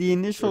it's the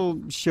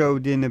initial show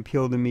didn't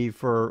appeal to me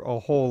for a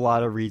whole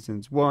lot of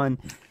reasons. One,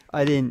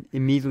 I didn't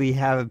immediately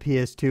have a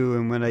PS2,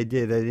 and when I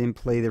did, I didn't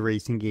play the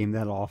racing game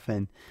that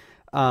often.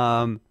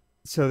 So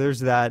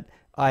there's that.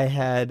 I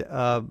had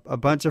a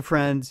bunch of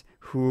friends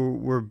who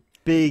were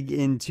big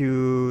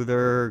into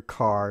their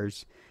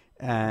cars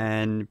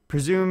and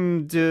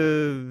presumed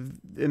to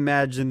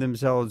imagine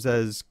themselves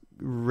as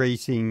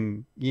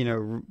racing,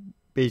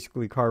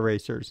 basically car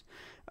racers.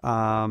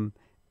 And,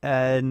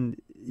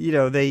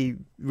 they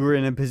were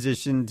in a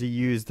position to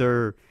use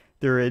their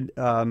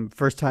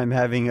first time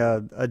having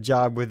a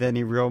job with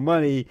any real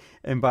money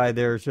and buy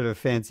their sort of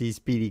fancy,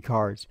 speedy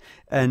cars.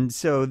 And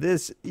so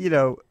this,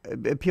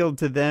 appealed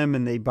to them,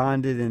 and they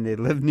bonded and they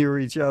lived near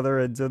each other.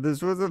 And so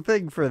this was a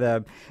thing for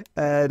them.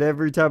 And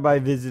every time I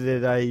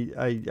visited,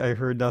 I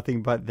heard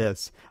nothing but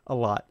this a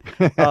lot.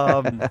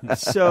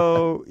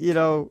 So,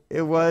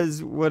 it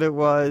was what it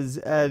was,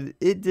 and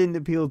it didn't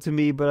appeal to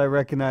me, but I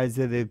recognized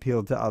that it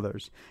appealed to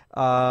others.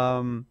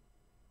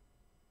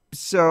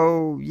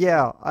 So,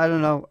 yeah, I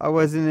don't know. I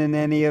wasn't in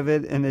any of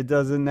it, and it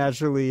doesn't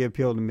naturally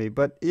appeal to me.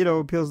 But,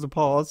 appeals to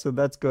Paul, so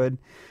that's good.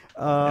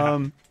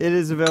 It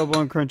is available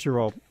on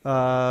Crunchyroll.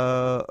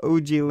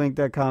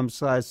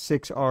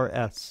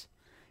 oglink.com/6rs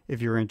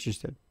if you're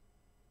interested.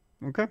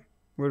 Okay.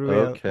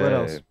 What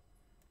else?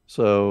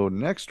 So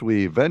next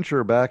we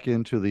venture back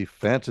into the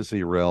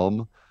fantasy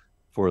realm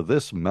for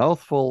this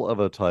mouthful of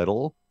a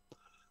title.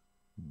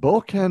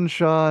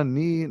 Bokensha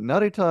ni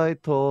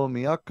naritai to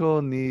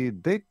miyako ni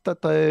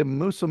deitate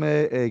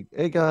musume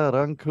ega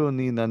ranku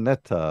ni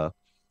naneta,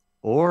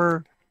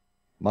 or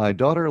My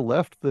Daughter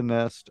Left the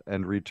Nest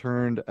and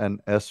Returned an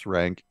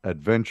S-Rank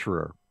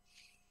Adventurer.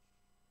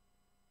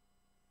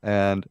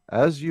 And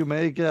as you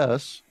may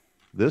guess,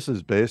 this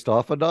is based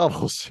off a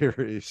novel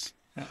series,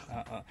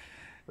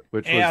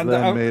 which was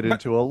then made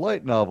into a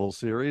light novel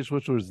series,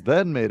 which was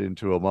then made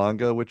into a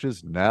manga, which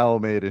is now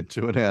made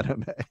into an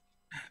anime.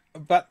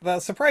 But the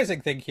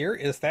surprising thing here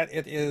is that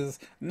it is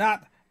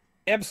not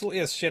absolutely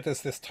as shit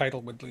as this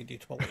title would lead you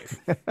to believe.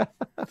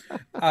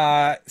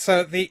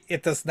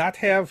 It does not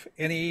have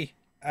any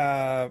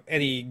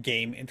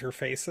game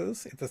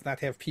interfaces. It does not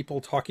have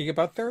people talking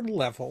about their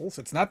levels.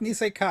 It's not an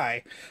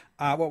isekai.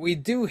 What we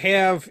do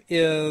have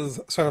is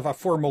sort of a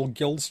formal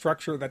guild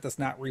structure that does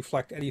not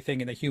reflect anything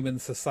in a human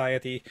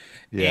society.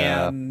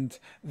 Yeah. And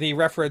the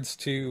reference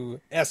to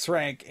S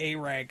rank, A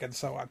rank, and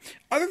so on.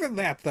 Other than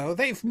that, though,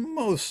 they've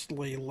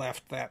mostly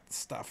left that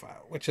stuff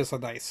out, which is a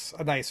nice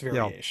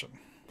variation.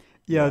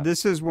 Yeah,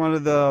 this is one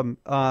of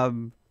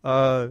the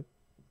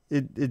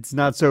it's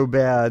not so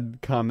bad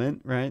comment,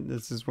 right?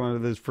 This is one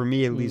of those, for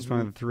me at least, one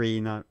of the three,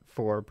 not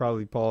four.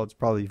 Probably Paul, it's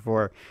probably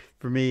four.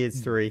 For me, it's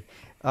three.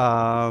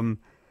 This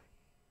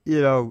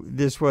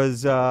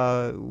was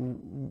at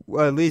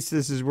least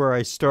this is where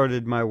I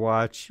started my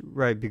watch,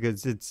 right?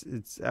 Because its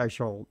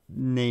actual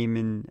name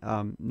in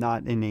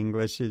not in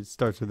English. It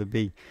starts with a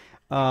B.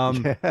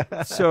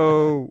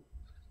 So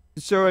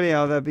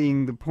anyhow, that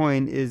being the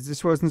point, is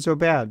this wasn't so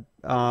bad.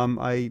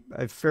 I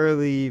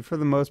fairly, for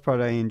the most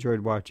part, I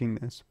enjoyed watching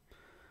this.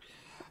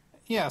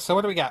 Yeah, so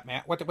what do we got,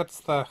 Matt?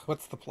 What's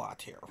the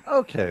plot here?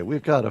 Okay,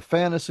 we've got a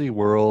fantasy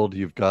world.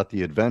 You've got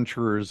the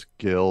Adventurers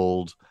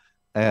Guild,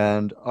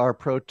 and our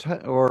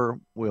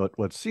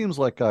what seems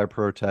like our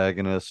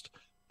protagonist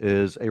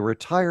is a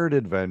retired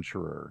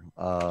adventurer,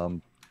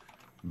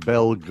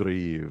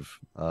 Belgrieve,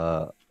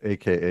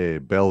 aka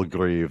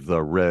Belgrieve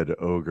the Red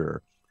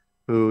Ogre,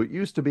 who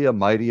used to be a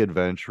mighty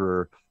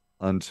adventurer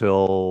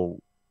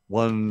until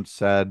one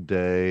sad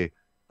day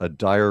a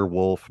dire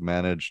wolf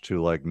managed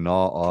to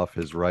gnaw off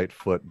his right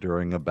foot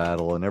during a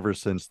battle, and ever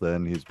since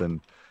then he's been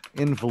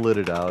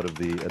invalided out of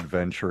the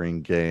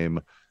adventuring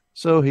game.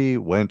 So he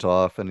went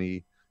off and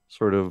he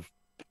sort of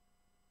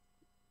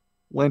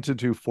went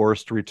into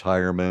forced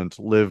retirement,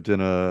 lived in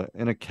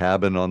a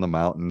cabin on the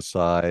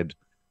mountainside,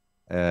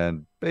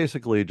 and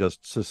basically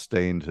just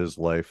sustained his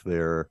life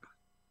there,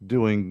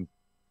 doing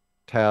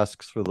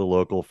tasks for the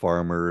local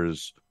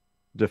farmers,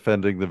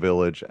 defending the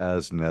village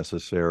as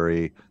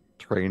necessary,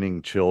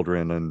 training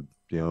children and,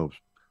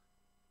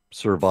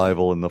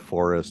 survival in the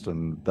forest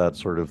and that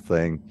sort of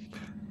thing.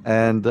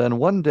 And then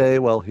one day,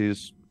 while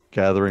he's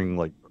gathering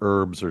like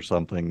herbs or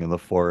something in the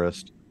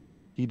forest,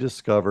 he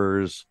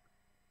discovers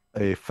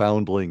a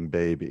foundling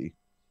baby.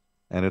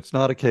 And it's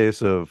not a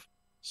case of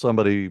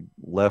somebody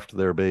left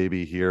their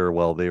baby here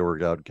while they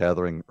were out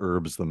gathering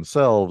herbs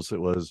themselves.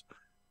 It was,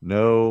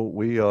 no,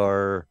 we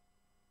are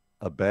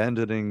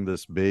abandoning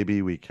this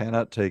baby we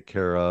cannot take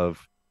care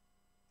of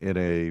in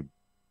a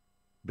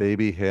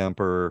baby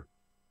hamper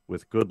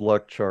with good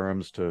luck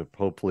charms to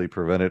hopefully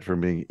prevent it from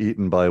being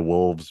eaten by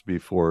wolves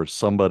before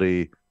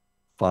somebody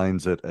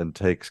finds it and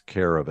takes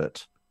care of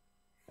it.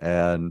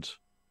 And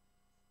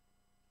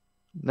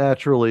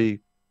naturally,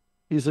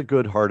 he's a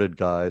good-hearted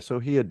guy, so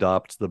he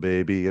adopts the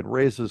baby and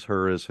raises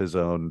her as his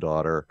own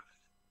daughter.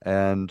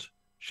 And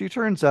she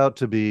turns out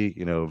to be,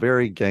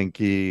 very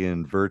Genki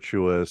and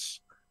virtuous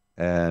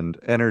and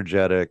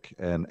energetic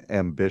and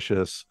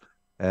ambitious.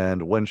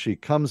 And when she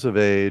comes of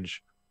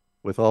age,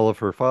 with all of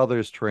her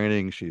father's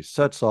training, she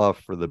sets off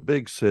for the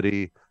big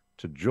city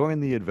to join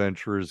the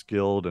Adventurers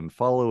Guild and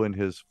follow in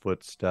his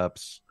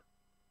footsteps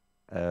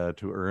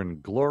to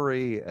earn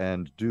glory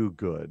and do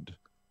good.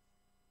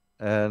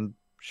 And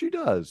she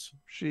does.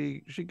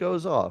 She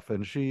goes off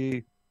and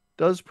she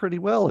does pretty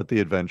well at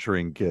the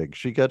adventuring gig.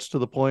 She gets to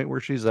the point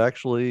where she's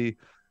actually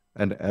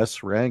an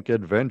S-rank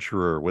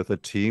adventurer with a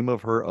team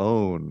of her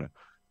own.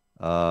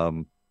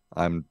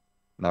 I'm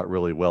not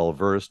really well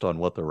versed on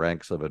what the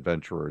ranks of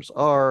adventurers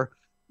are,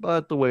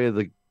 but the way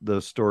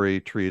the story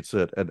treats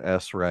it, an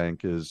S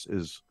rank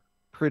is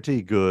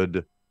pretty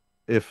good,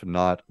 if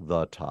not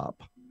the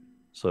top.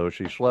 So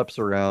she schleps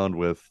around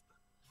with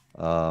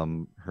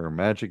her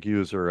magic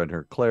user and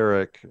her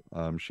cleric.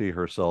 She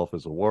herself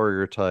is a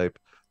warrior type,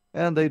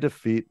 and they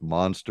defeat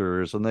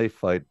monsters and they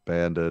fight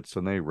bandits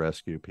and they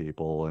rescue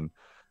people, and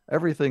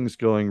everything's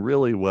going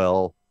really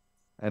well.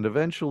 And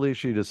eventually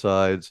she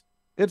decides,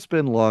 it's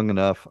been long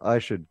enough. I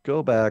should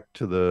go back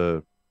to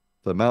the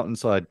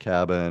mountainside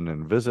cabin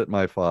and visit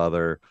my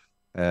father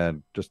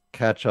and just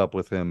catch up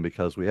with him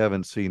because we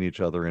haven't seen each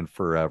other in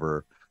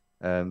forever.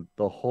 And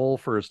the whole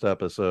first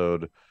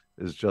episode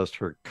is just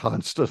her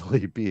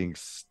constantly being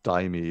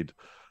stymied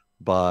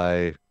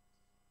by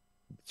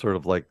sort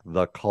of like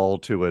the call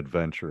to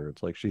adventure.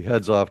 It's like she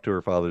heads off to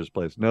her father's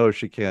place. No,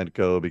 she can't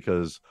go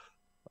because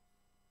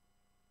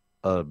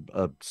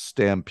a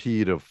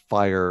stampede of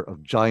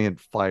giant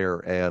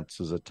fire ants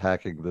is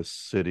attacking this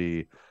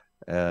city,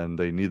 and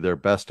they need their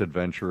best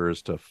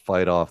adventurers to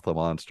fight off the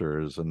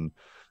monsters. And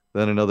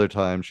then another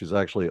time she's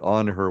actually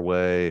on her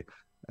way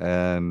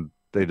and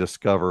they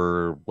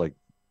discover like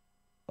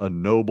a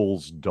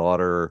noble's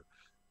daughter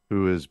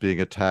who is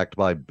being attacked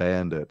by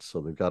bandits, so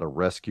they've got to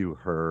rescue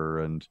her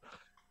and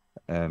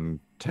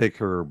take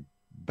her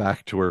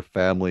back to her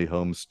family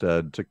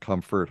homestead to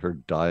comfort her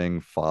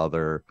dying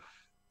father,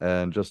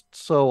 and just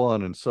so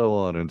on and so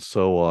on and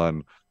so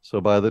on.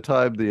 So by the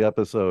time the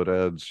episode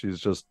ends, she's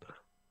just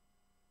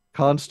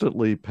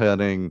constantly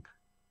penning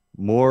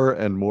more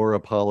and more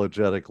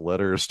apologetic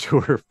letters to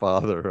her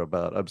father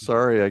about, I'm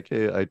sorry,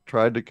 I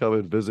tried to come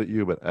and visit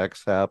you, but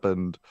X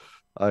happened.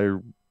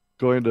 I'm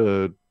going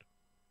to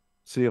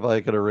see if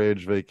I can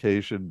arrange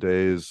vacation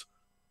days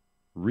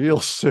real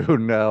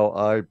soon now,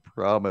 I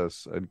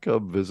promise, and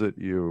come visit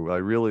you. I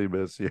really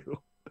miss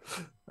you.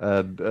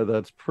 And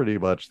that's pretty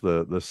much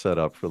the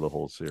setup for the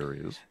whole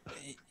series.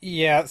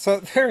 Yeah,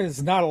 so there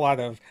is not a lot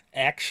of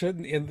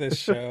action in this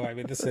show. I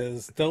mean, this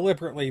is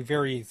deliberately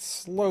very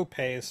slow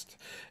paced.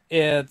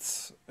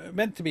 It's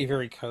meant to be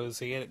very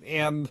cozy,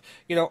 and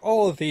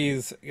all of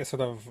these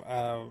sort of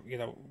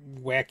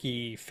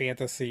wacky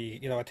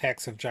fantasy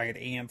attacks of giant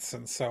ants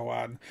and so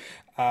on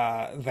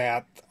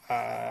that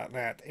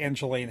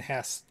Angeline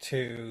has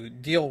to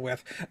deal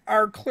with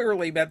are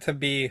clearly meant to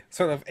be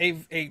sort of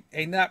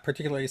a not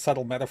particularly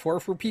subtle metaphor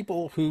for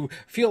people who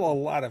feel a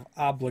lot of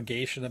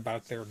obligation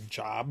about their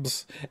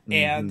jobs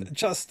and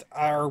just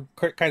are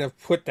kind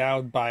of put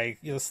down by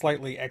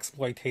slightly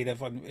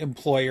exploitative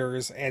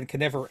employers and can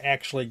never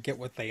actually get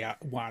what they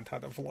want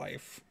out of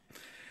life.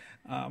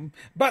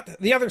 But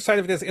the other side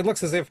of it is, it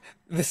looks as if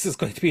this is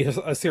going to be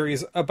a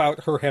series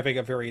about her having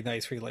a very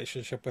nice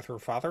relationship with her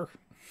father.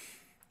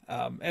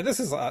 And this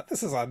is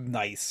a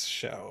nice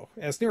show,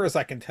 as near as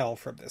I can tell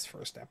from this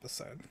first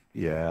episode.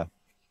 Yeah,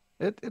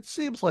 it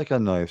seems like a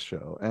nice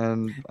show,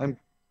 and I'm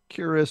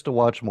curious to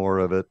watch more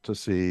of it to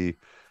see,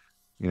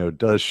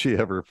 does she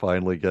ever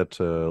finally get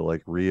to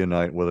like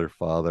reunite with her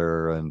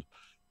father? And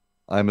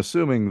I'm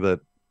assuming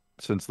that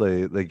since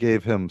they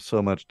gave him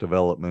so much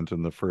development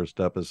in the first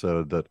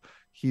episode, that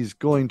he's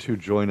going to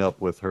join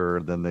up with her,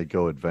 and then they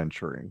go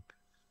adventuring.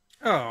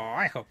 Oh,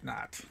 I hope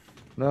not.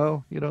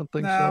 No, you don't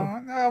think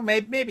so? No,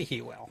 maybe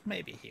he will.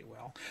 Maybe he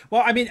will.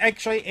 Well, I mean,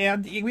 actually,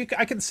 and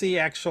I can see,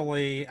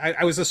 actually,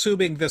 I was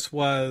assuming this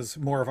was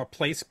more of a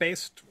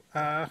place-based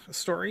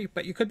story,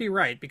 but you could be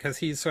right because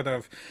he's sort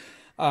of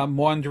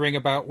wondering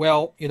about,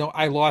 well,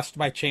 I lost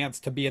my chance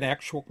to be an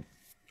actual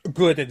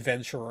good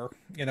adventurer.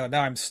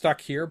 Now I'm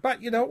stuck here,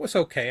 but it was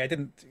okay. I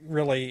didn't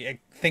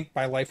really think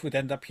my life would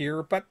end up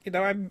here, but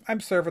I'm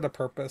serving a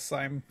purpose.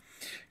 I'm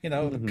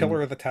the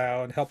pillar of the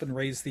town, helping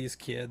raise these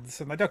kids,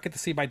 and I don't get to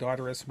see my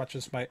daughter as much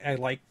as I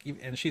like,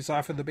 and she's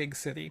off in the big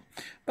city.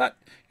 But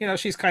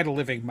she's kind of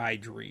living my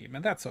dream,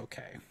 and that's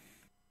okay.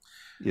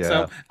 Yeah.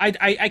 So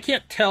I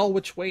can't tell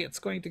which way it's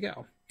going to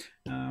go.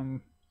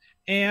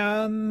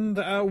 And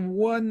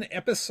one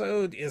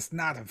episode is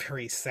not a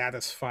very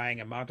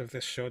satisfying amount of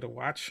this show to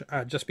watch,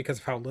 just because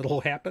of how little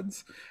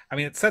happens. I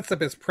mean, it sets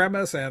up its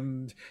premise,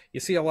 and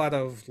you see a lot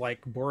of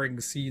like boring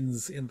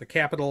scenes in the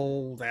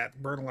Capitol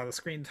that burn a lot of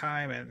screen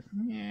time, and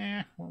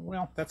yeah,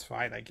 well, that's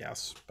fine, I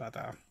guess. But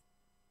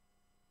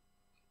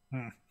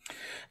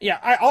yeah,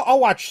 I'll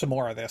watch some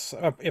more of this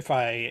if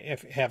I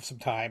have some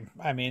time.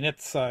 I mean,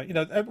 it's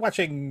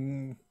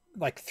watching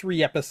like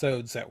 3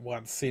 episodes at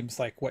once seems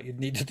like what you'd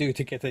need to do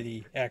to get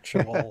any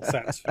actual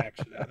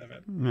satisfaction out of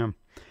it. Yeah.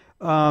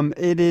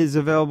 It is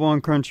available on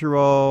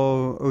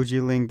Crunchyroll,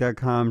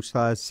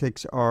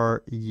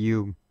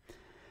 oglink.com/6RU.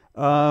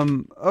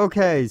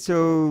 Okay,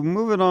 so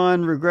moving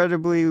on.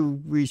 Regrettably,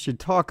 we should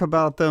talk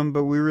about them,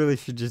 but we really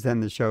should just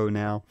end the show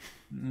now.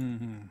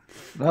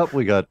 Nope,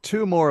 we got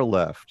 2 more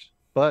left,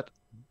 but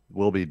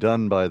we'll be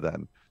done by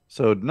then.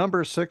 So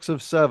number 6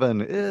 of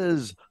 7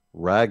 is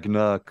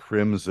Ragna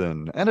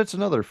Crimson, and it's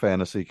another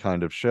fantasy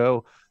kind of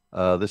show.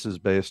 This is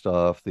based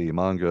off the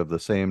manga of the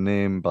same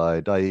name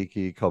by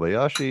Daiki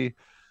Kobayashi.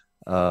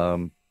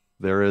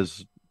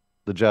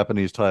 The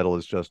Japanese title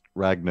is just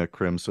Ragna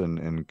Crimson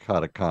in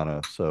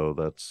katakana, so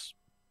that's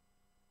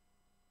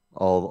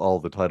all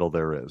the title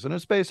there is. And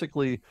it's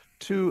basically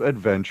 2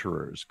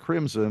 adventurers.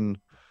 Crimson,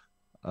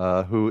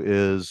 who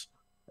is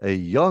a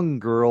young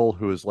girl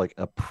who is like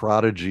a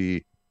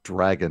prodigy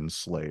dragon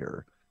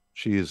slayer.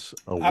 She's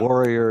a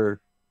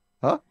warrior.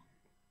 Huh?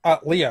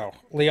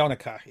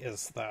 Leonica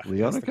is the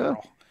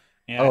girl.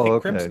 Yeah, I think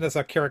okay. Crimson is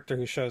a character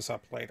who shows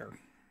up later.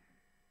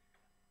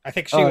 I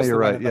think she was the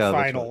one in the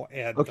final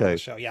end of the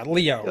show. Yeah,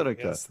 Leo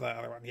is the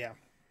other one. Yeah.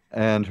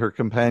 And her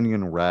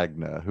companion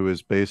Ragna, who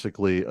is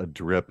basically a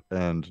drip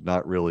and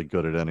not really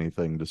good at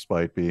anything,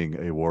 despite being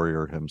a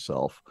warrior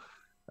himself.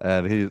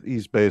 And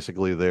he's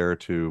basically there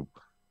to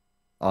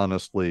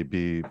honestly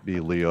be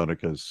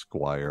Leonica's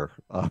squire.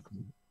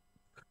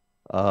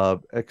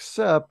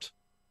 Except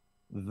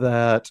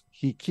that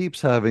he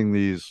keeps having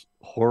these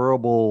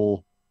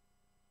horrible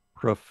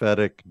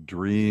prophetic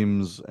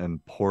dreams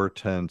and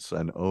portents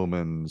and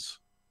omens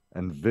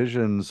and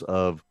visions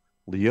of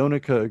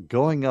Leonica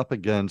going up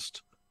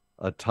against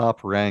a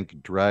top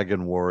rank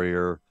dragon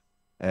warrior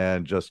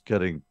and just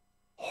getting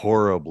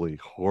horribly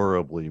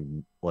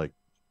like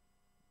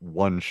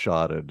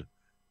one-shotted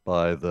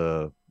by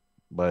the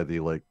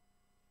like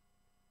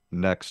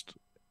next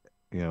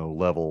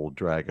level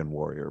dragon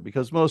warrior,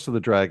 because most of the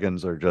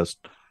dragons are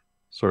just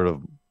sort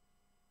of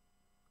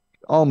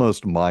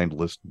almost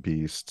mindless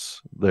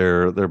beasts.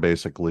 They're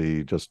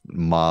basically just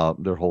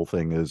their whole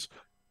thing is,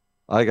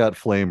 I got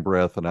flame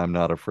breath and I'm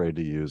not afraid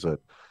to use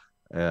it.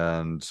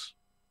 And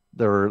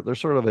they're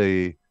sort of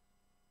a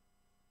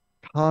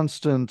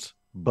constant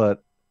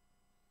but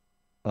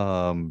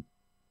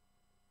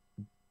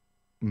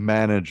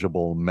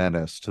manageable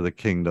menace to the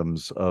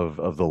kingdoms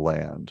of the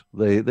land.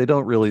 They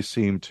don't really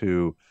seem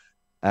to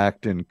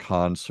act in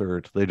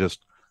concert. They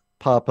just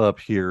pop up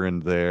here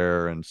and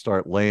there and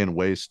start laying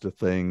waste to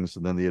things,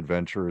 and then the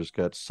adventurers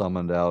get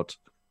summoned out,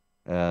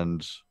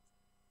 and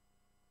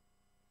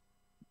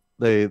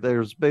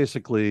there's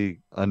basically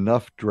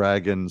enough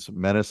dragons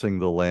menacing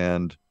the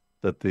land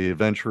that the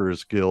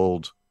Adventurers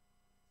Guild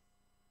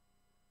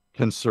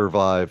can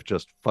survive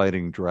just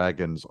fighting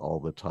dragons all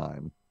the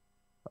time.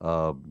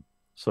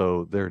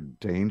 So they're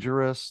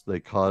dangerous, they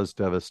cause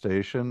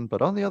devastation,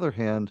 but on the other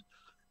hand,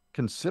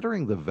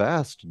 considering the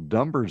vast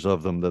numbers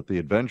of them that the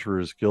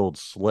Adventurers Guild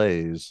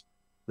slays,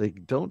 they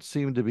don't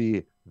seem to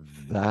be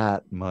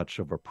that much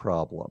of a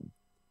problem.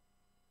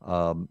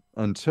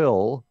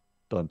 Until,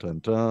 dun dun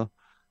dun,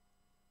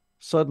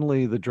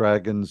 suddenly the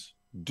dragons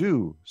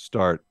do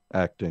start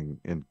acting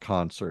in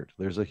concert.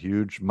 There's a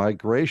huge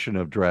migration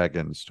of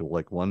dragons to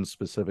like one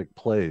specific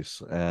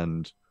place,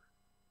 and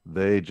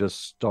they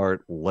just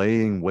start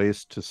laying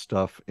waste to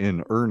stuff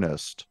in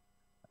earnest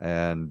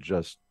and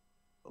just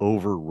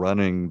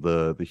overrunning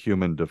the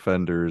human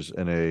defenders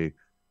in a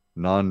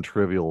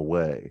non-trivial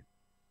way.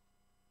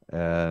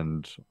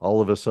 And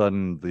all of a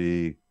sudden,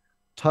 the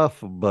tough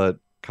but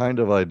kind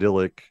of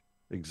idyllic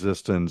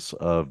existence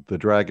of the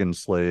dragon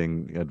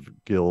slaying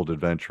guild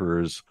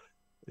adventurers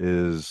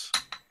is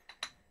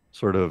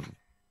sort of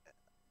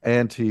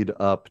anteed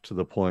up to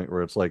the point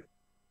where it's like,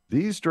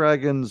 these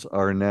dragons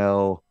are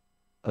now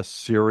a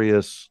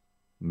serious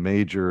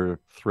major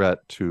threat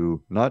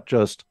to not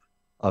just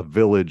a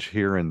village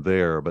here and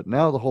there, but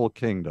now the whole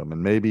kingdom,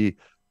 and maybe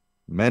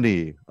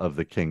many of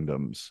the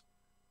kingdoms.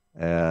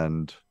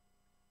 And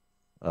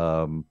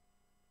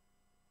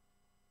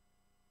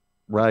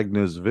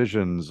Ragnar's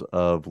visions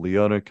of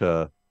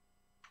Leonica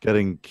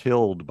getting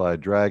killed by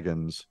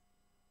dragons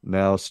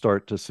now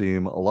start to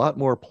seem a lot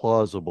more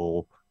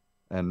plausible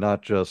and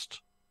not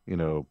just,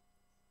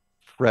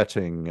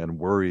 fretting and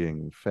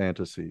worrying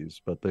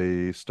fantasies, but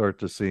they start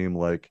to seem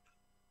like,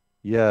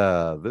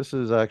 yeah, this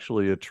is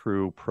actually a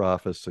true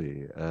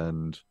prophecy.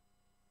 And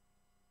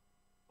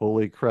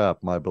holy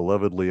crap, my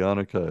beloved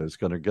Leonica is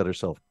going to get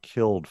herself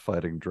killed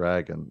fighting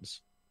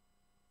dragons.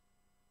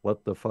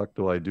 What the fuck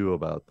do I do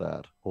about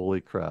that?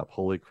 Holy crap,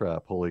 holy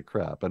crap, holy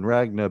crap. And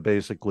Ragnar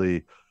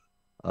basically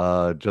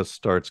just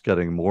starts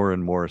getting more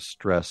and more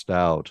stressed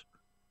out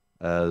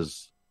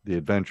as the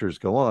adventures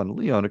go on.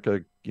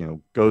 Leonica,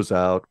 goes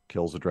out,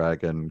 kills a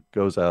dragon,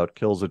 goes out,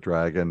 kills a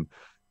dragon,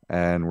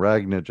 and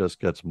Ragnar just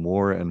gets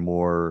more and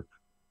more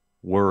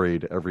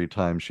worried every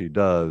time she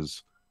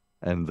does.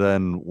 And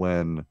then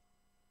when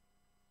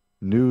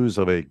news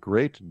of a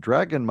great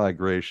dragon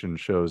migration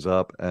shows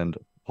up, and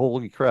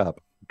holy crap,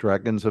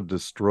 dragons have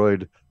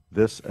destroyed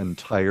this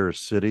entire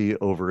city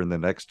over in the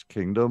next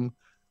kingdom,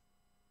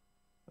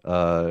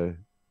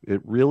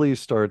 it really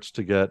starts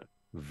to get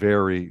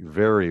very,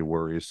 very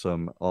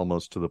worrisome,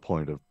 almost to the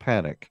point of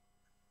panic.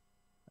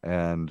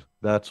 And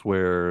that's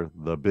where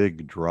the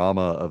big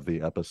drama of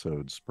the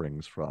episode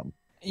springs from.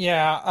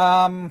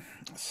 Yeah,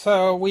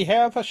 so we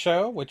have a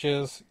show which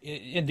is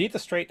indeed a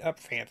straight up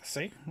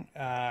fantasy.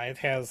 It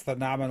has the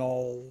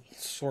nominal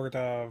sort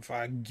of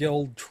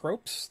guild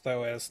tropes,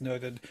 though, as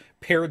noted,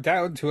 pared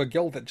down to a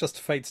guild that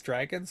just fights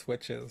dragons,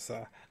 which is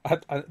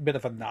a bit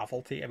of a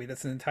novelty. I mean,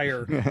 it's an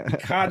entire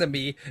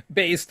economy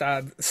based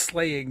on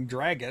slaying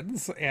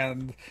dragons,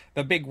 and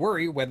the big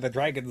worry when the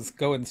dragons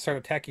go and start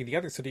attacking the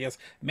other city is,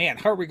 man,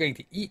 how are we going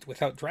to eat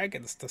without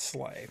dragons to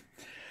slay?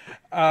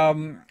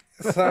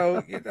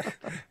 So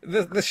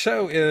the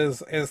show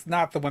is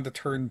not the one to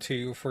turn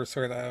to for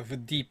sort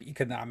of deep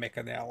economic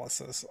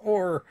analysis,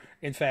 or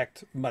in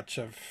fact much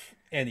of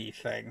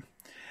anything.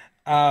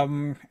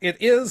 It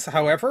is,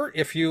 however,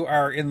 if you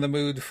are in the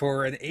mood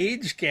for an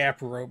age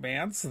gap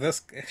romance,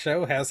 this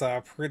show has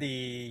a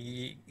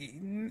pretty,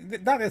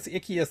 not as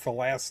icky as the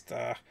last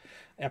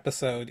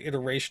episode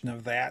iteration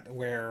of that,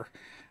 where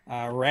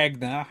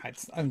Ragnar,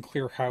 it's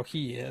unclear how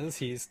he is.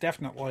 He's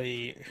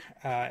definitely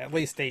at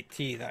least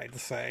 18, I'd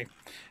say,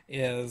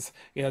 is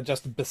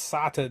just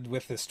besotted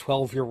with this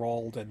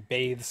 12-year-old and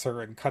bathes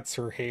her and cuts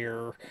her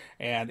hair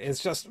and is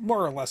just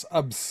more or less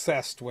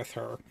obsessed with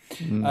her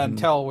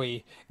until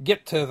we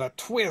get to the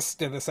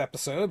twist in this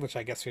episode, which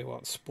I guess we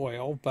won't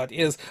spoil, but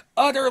is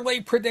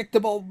utterly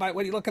predictable by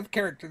when you look at the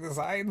character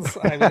designs.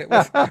 I mean, it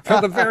was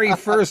from the very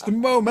first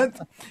moment.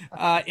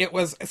 It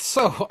was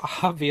so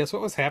obvious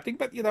what was happening,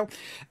 but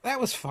that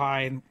was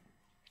fine.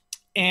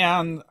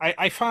 And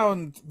I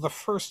found the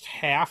first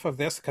half of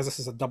this, because this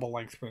is a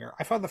double-length premiere,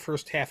 I found the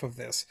first half of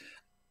this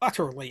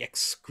utterly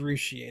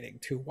excruciating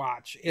to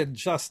watch in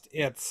just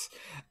its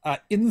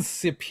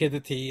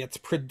insipidity, its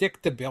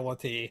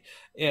predictability,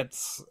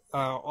 its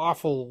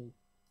awful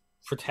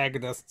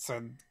protagonists,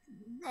 and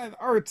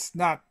art's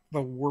not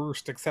the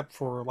worst except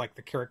for like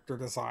the character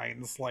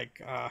designs,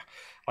 like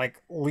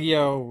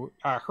Leo,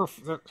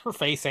 her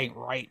face ain't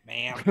right,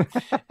 man.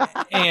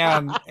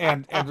 and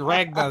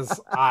Ragnar's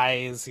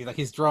eyes,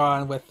 he's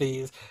drawn with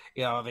these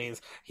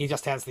he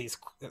just has these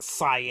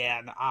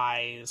cyan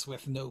eyes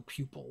with no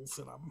pupils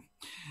in them,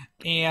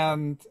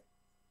 and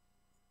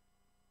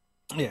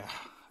yeah.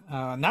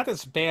 Not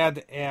as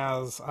bad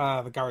as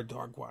the guard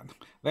dog one.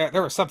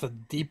 There was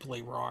something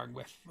deeply wrong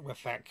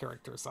with that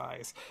character's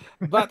eyes.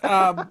 But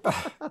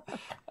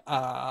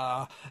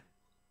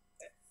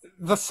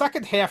the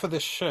second half of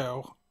this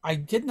show, I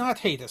did not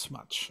hate as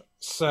much.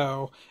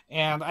 So,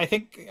 and I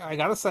think, I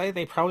gotta say,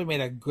 they probably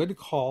made a good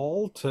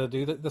call to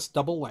do this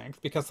double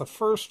length, because the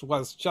first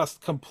was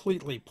just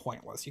completely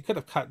pointless. You could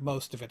have cut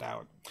most of it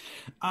out.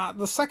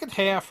 The second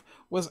half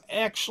was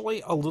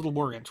actually a little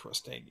more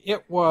interesting.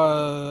 It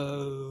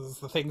was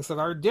the things that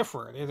are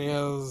different. It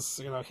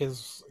is,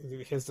 his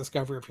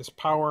discovery of his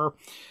power.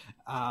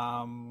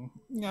 So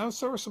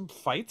there were some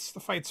fights. The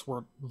fights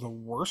weren't the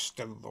worst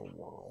in the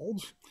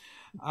world.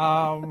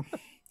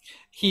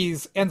 He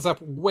ends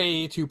up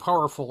way too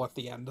powerful at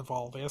the end of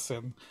all this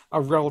in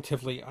a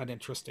relatively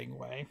uninteresting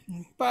way.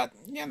 But,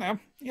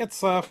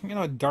 it's a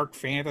dark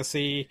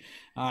fantasy.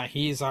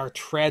 He's our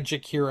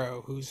tragic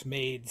hero who's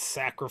made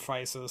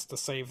sacrifices to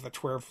save the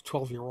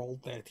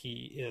 12-year-old that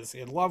he is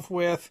in love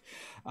with.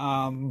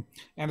 And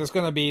there's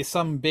going to be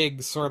some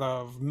big sort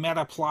of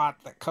meta plot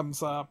that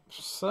comes up.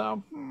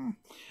 So,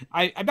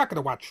 I'm not going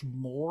to watch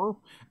more.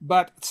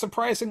 But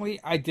surprisingly,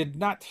 I did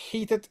not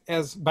hate it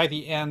by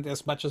the end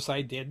as much as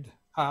I did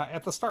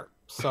at the start.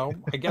 So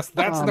I guess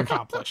that's an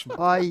accomplishment.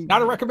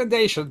 Not a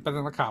recommendation, but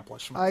an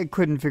accomplishment. I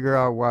couldn't figure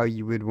out why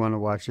you would want to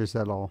watch this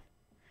at all.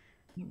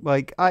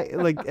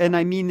 And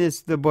I mean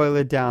this to boil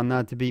it down,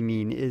 not to be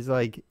mean, is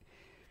like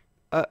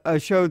a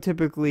show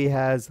typically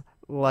has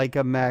like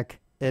a mech.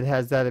 It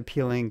has that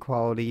appealing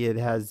quality. It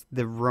has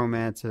the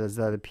romance. It has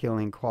that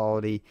appealing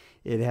quality.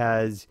 It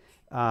has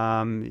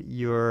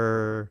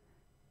your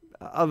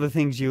other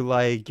things you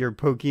like, your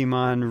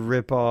Pokemon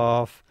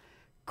ripoff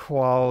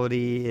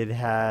quality. It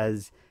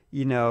has,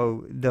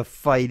 the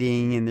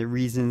fighting and the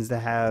reasons to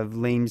have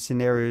lame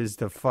scenarios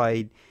to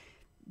fight.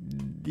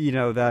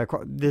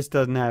 This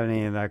doesn't have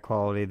any of that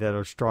quality that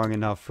are strong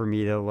enough for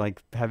me to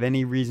like have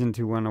any reason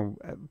to want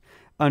to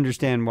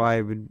understand why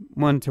I would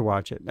want to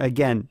watch it.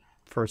 Again,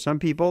 for some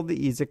people,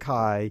 the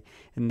isekai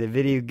and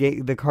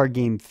the card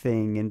game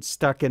thing and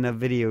stuck in a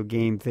video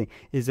game thing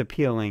is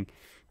appealing.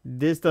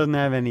 This doesn't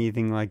have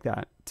anything like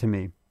that to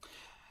me.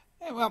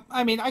 Well,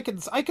 I mean, I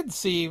can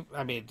see.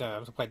 I mean,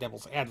 to play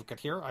devil's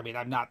advocate here, I mean,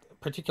 I'm not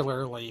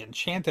particularly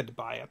enchanted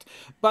by it,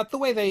 but the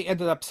way they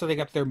ended up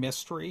setting up their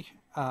mystery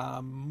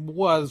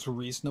was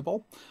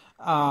reasonable.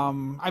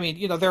 I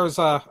mean, there's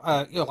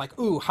like,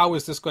 ooh, how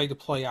is this going to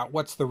play out?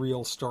 What's the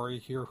real story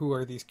here? Who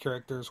are these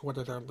characters? What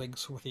are their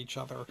links with each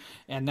other?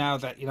 And now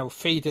that,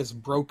 fate is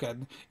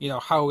broken,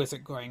 how is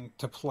it going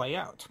to play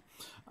out?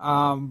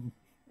 I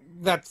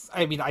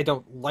mean, I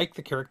don't like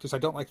the characters. I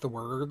don't like the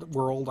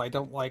world. I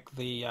don't like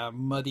the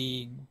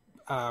muddy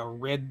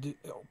red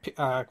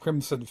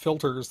crimson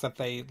filters that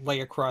they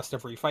lay across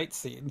every fight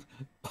scene.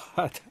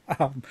 But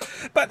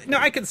no,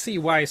 I can see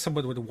why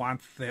someone would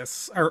want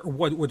this or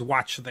would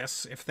watch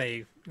this if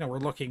they were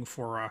looking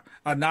for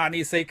a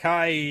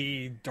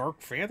non-isekai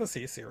dark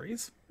fantasy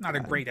series. Not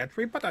a great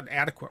entry, but an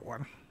adequate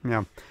one.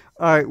 Yeah.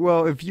 All right.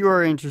 Well, if you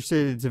are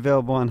interested, it's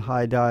available on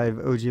High Dive,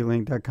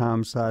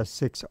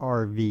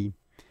 oglink.com/6rv.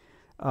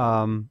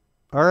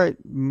 All right,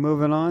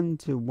 moving on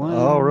to one.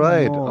 All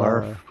right,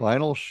 more. Our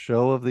final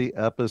show of the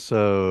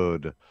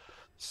episode,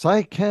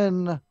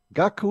 Saiken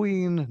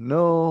Gakuin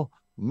no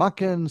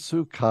Maken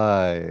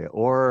Tsukai,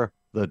 or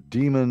the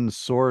Demon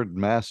Sword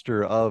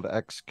Master of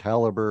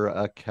Excalibur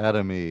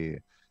Academy,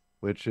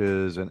 which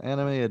is an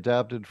anime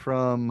adapted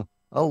from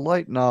a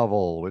light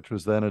novel, which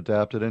was then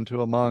adapted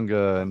into a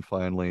manga and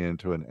finally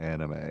into an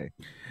anime.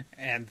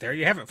 And there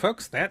you have it,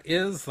 folks. That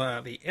is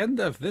the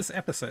end of this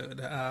episode.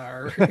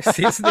 Our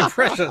season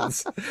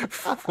impressions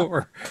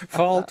for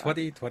fall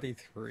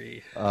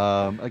 2023.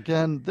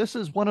 Again, this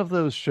is one of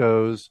those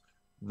shows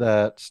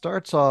that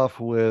starts off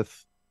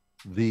with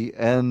the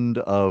end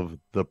of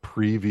the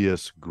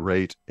previous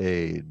great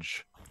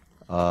age,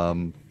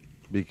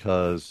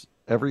 because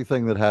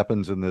everything that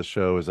happens in this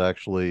show is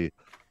actually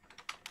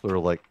sort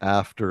of like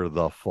after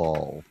the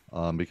fall,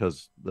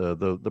 because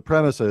the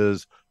premise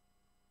is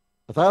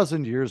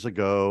 1,000 years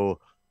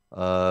ago,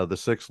 the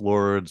six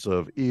lords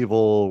of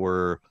evil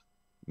were,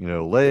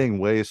 laying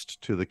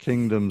waste to the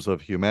kingdoms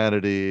of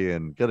humanity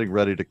and getting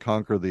ready to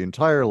conquer the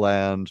entire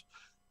land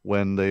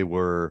when they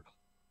were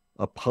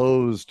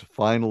opposed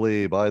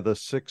finally by the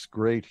six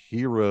great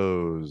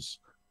heroes.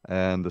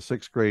 And the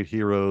six great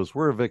heroes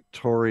were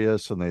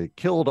victorious and they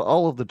killed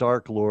all of the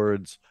Dark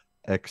Lords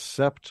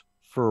except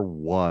for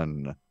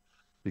one,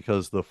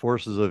 because the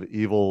forces of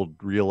evil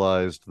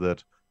realized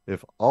that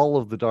if all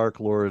of the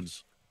Dark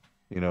Lords,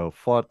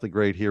 fought the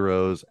great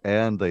heroes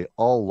and they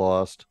all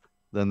lost,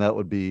 then that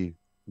would be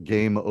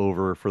game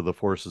over for the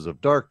forces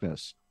of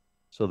darkness.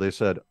 So they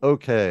said,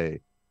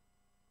 okay,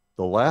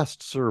 the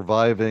last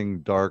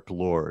surviving Dark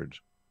Lord,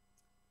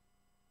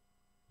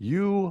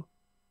 you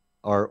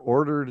are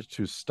ordered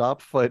to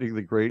stop fighting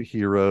the great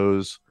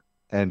heroes,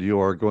 and you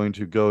are going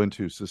to go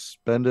into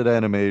suspended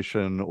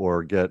animation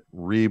or get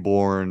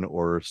reborn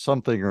or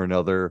something or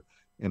another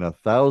in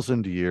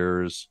 1,000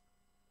 years.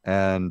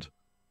 And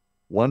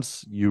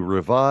once you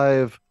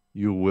revive,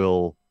 you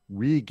will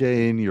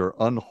regain your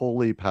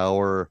unholy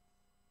power,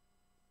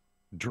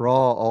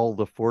 draw all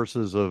the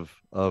forces of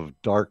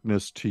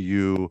darkness to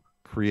you,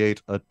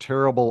 create a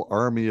terrible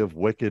army of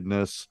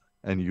wickedness,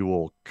 and you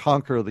will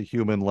conquer the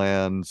human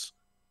lands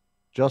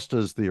just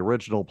as the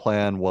original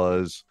plan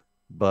was,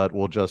 but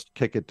we'll just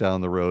kick it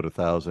down the road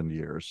 1,000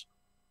 years.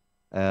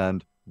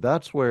 And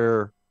that's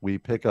where we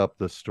pick up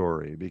the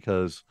story,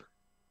 because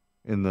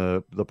in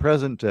the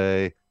present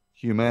day,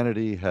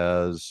 humanity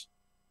has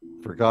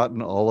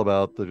forgotten all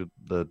about the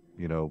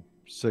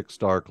six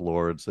Dark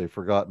Lords. They've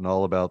forgotten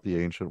all about the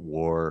ancient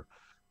war.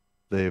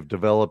 They've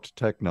developed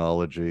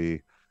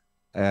technology,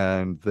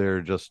 and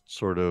they're just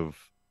sort of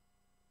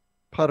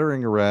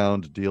puttering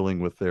around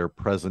dealing with their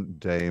present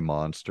day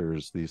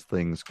monsters, these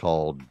things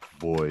called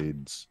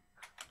voids.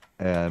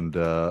 And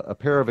a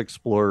pair of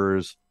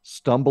explorers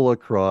stumble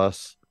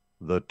across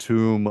the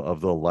tomb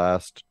of the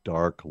last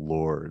Dark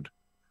Lord.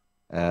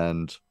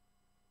 And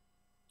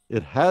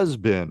it has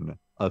been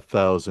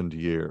 1,000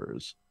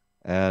 years,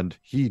 and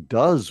he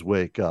does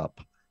wake up,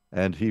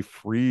 and he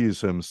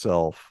frees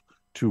himself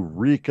to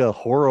wreak a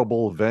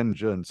horrible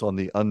vengeance on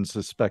the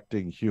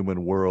unsuspecting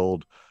human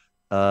world,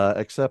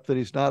 except that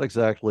he's not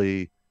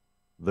exactly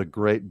the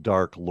great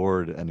Dark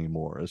Lord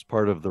anymore. As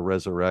part of the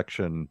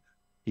resurrection,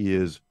 he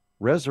is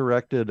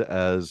resurrected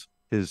as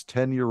his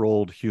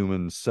 10-year-old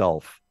human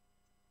self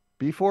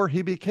before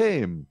he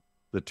became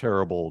the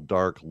terrible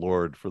Dark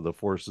Lord for the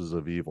forces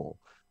of evil.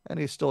 And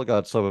he's still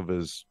got some of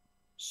his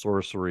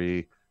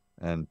sorcery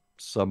and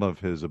some of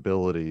his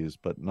abilities,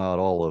 but not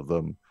all of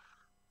them.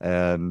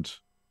 And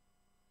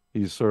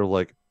he's sort of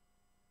like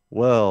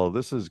well,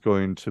 this is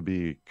going to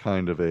be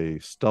kind of a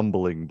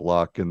stumbling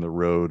block in the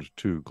road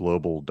to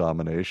global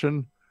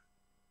domination.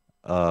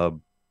 Uh,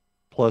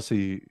 Plus,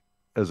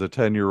 as a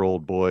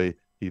 10-year-old boy,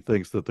 he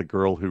thinks that the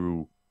girl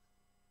who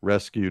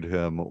rescued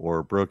him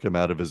or broke him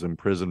out of his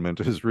imprisonment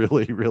is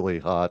really, really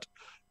hot,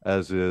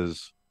 as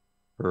is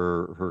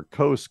her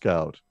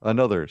co-scout,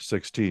 another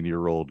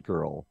 16-year-old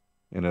girl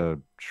in a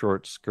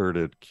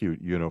short-skirted,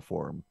 cute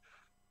uniform.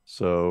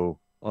 So,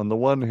 on the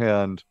one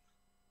hand,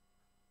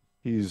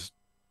 he's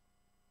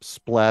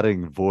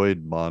splatting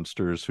void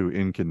monsters who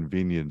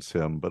inconvenience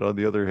him, but on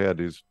the other hand,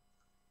 he's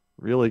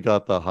really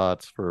got the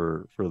hots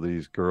for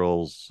these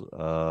girls.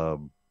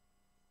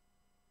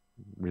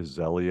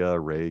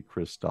 Roselia Ray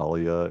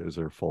Crystalia is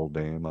her full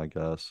name, I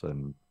guess,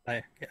 and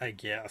I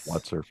guess.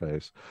 what's her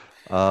face.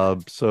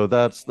 So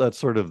that's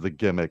sort of the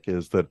gimmick,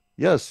 is that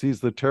yes,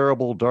 he's the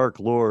terrible Dark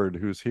Lord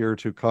who's here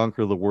to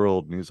conquer the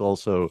world, and he's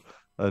also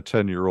a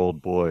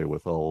 10-year-old boy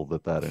with all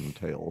that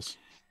entails.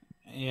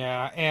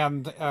 Yeah,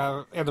 and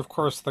of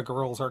course the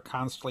girls are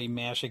constantly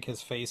mashing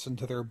his face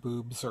into their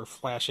boobs or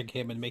flashing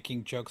him and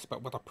making jokes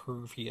about what a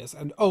perv he is.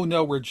 And oh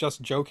no, we're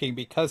just joking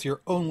because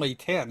you're only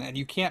 10 and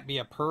you can't be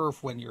a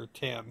perv when you're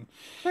 10.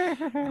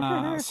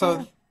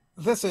 So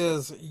this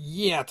is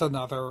yet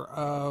another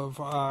of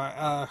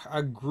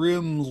a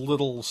grim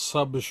little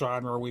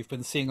subgenre we've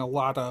been seeing a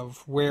lot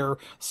of, where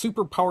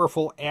super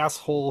powerful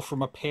asshole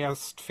from a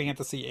past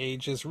fantasy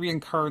age is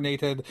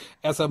reincarnated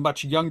as a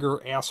much younger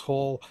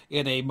asshole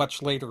in a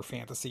much later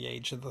fantasy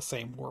age in the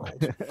same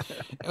world.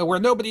 Where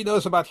nobody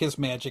knows about his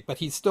magic, but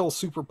he's still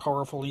super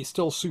powerful. He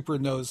still super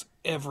knows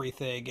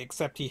everything,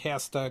 except he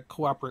has to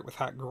cooperate with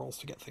hot girls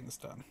to get things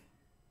done.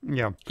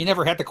 Yeah. He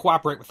never had to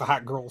cooperate with the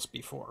hot girls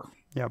before.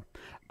 Yeah.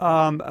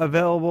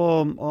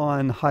 Available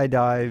on High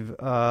Dive,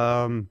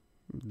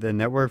 the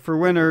network for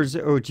winners,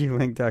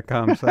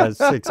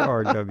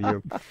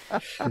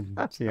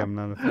 oglink.com/6rw. See, I'm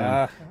not a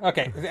fan.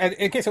 Okay,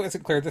 in case it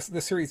wasn't clear, this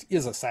series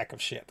is a sack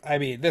of shit. I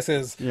mean, this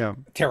is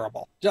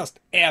terrible. Just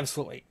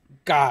absolutely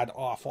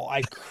god-awful.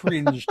 I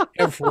cringed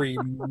every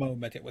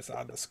moment it was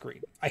on the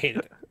screen. I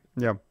hated it.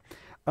 Yeah.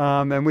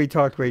 And we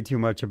talked way too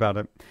much about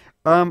it.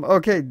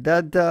 Okay,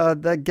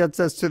 that gets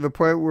us to the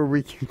point where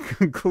we can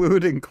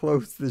conclude and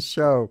close the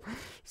show.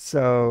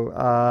 So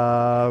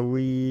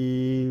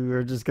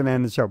we're just going to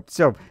end the show.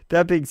 So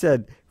that being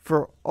said,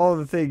 for all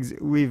the things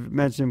we've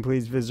mentioned,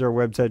 please visit our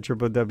website,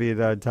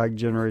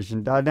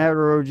 www.otakugeneration.net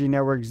or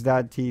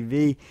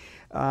ognetworks.tv.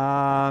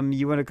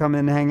 You want to come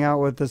and hang out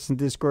with us in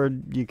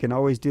Discord, you can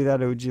always do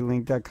that,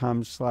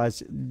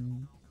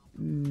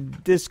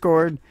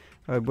 oglink.com/Discord.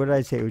 What did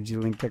I say?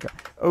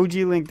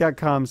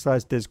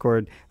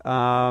 oglink.com/Discord.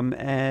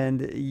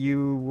 And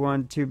you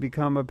want to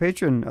become a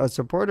patron, a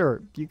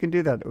supporter, you can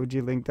do that.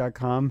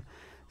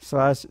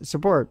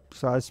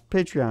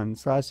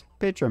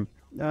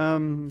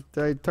 oglink.com/support/Patreon/Patreon.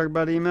 Did I talk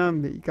about email?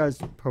 You guys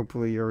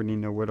hopefully already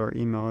know what our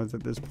email is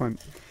at this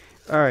point.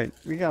 All right,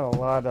 we got a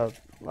lot of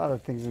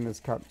things in this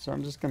cup, so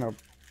I'm just gonna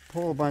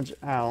pull a bunch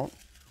out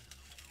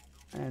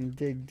and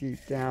dig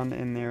deep down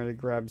in there to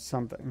grab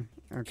something.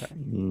 Okay,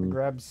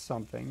 grab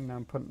something. Now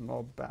I'm putting it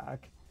all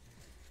back.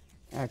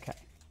 Okay,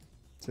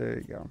 so there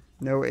you go.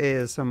 No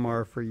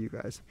ASMR for you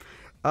guys.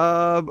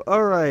 All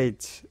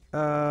right.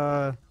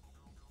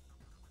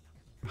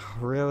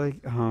 Really?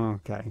 Oh,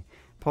 okay.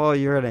 Paul,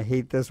 you're gonna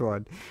hate this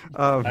one.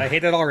 I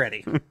hate it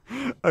already.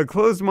 A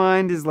closed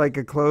mind is like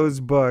a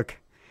closed book,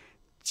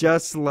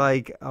 just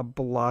like a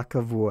block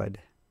of wood.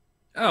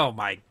 Oh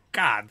my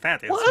God,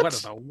 that is one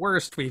of the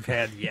worst we've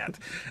had yet.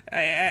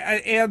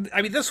 And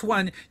I mean, this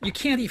one, you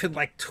can't even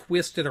like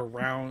twist it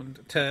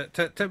around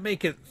to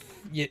make it,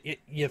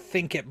 you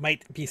think it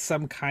might be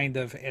some kind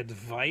of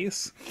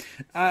advice,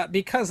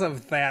 because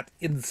of that,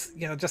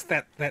 just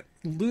that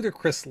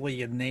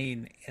ludicrously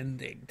inane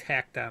ending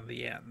tacked on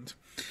the end.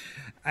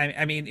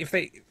 I mean, if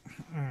they...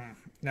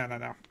 No.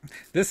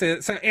 This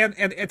is so, and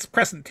it's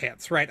present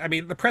tense, right? I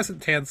mean, the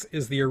present tense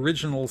is the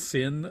original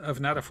sin of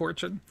Not a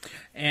Fortune,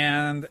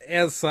 and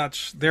as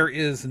such, there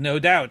is no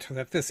doubt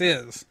that this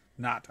is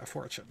not a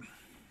fortune.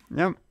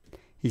 Yep,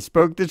 he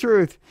spoke the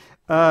truth.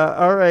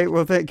 All right,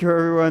 well, thank you,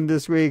 everyone.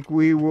 This week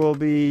we will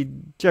be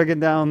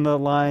checking down the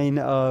line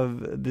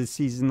of the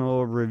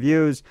seasonal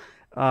reviews.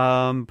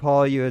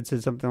 Paul, you had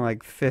said something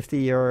like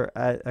 50 are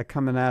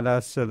coming at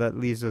us, so that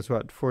leaves us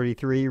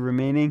 43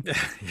 remaining.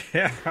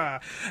 Yeah,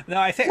 no,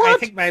 I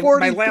think my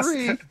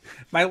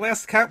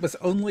last count was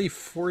only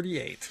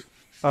 48.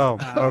 Oh,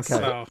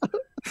 okay.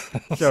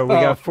 So we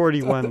got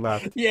 41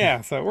 left.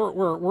 Yeah, so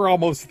we're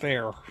almost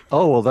there.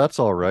 Oh, well, that's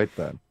all right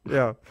then.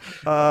 Yeah,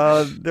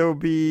 there'll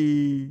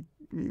be.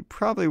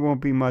 Probably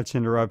won't be much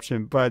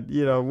interruption, but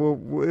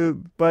we'll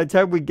by the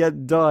time we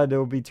get done,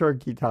 it'll be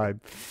turkey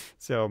time.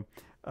 So.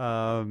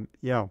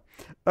 Yeah.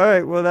 All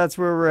right. Well, that's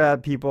where we're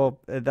at, people.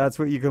 That's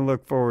what you can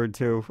look forward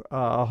to.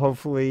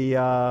 Hopefully,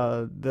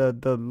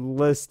 the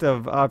list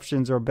of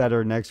options are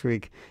better next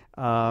week.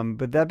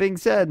 But that being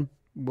said,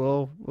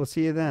 we'll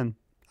see you then.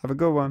 Have a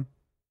good one.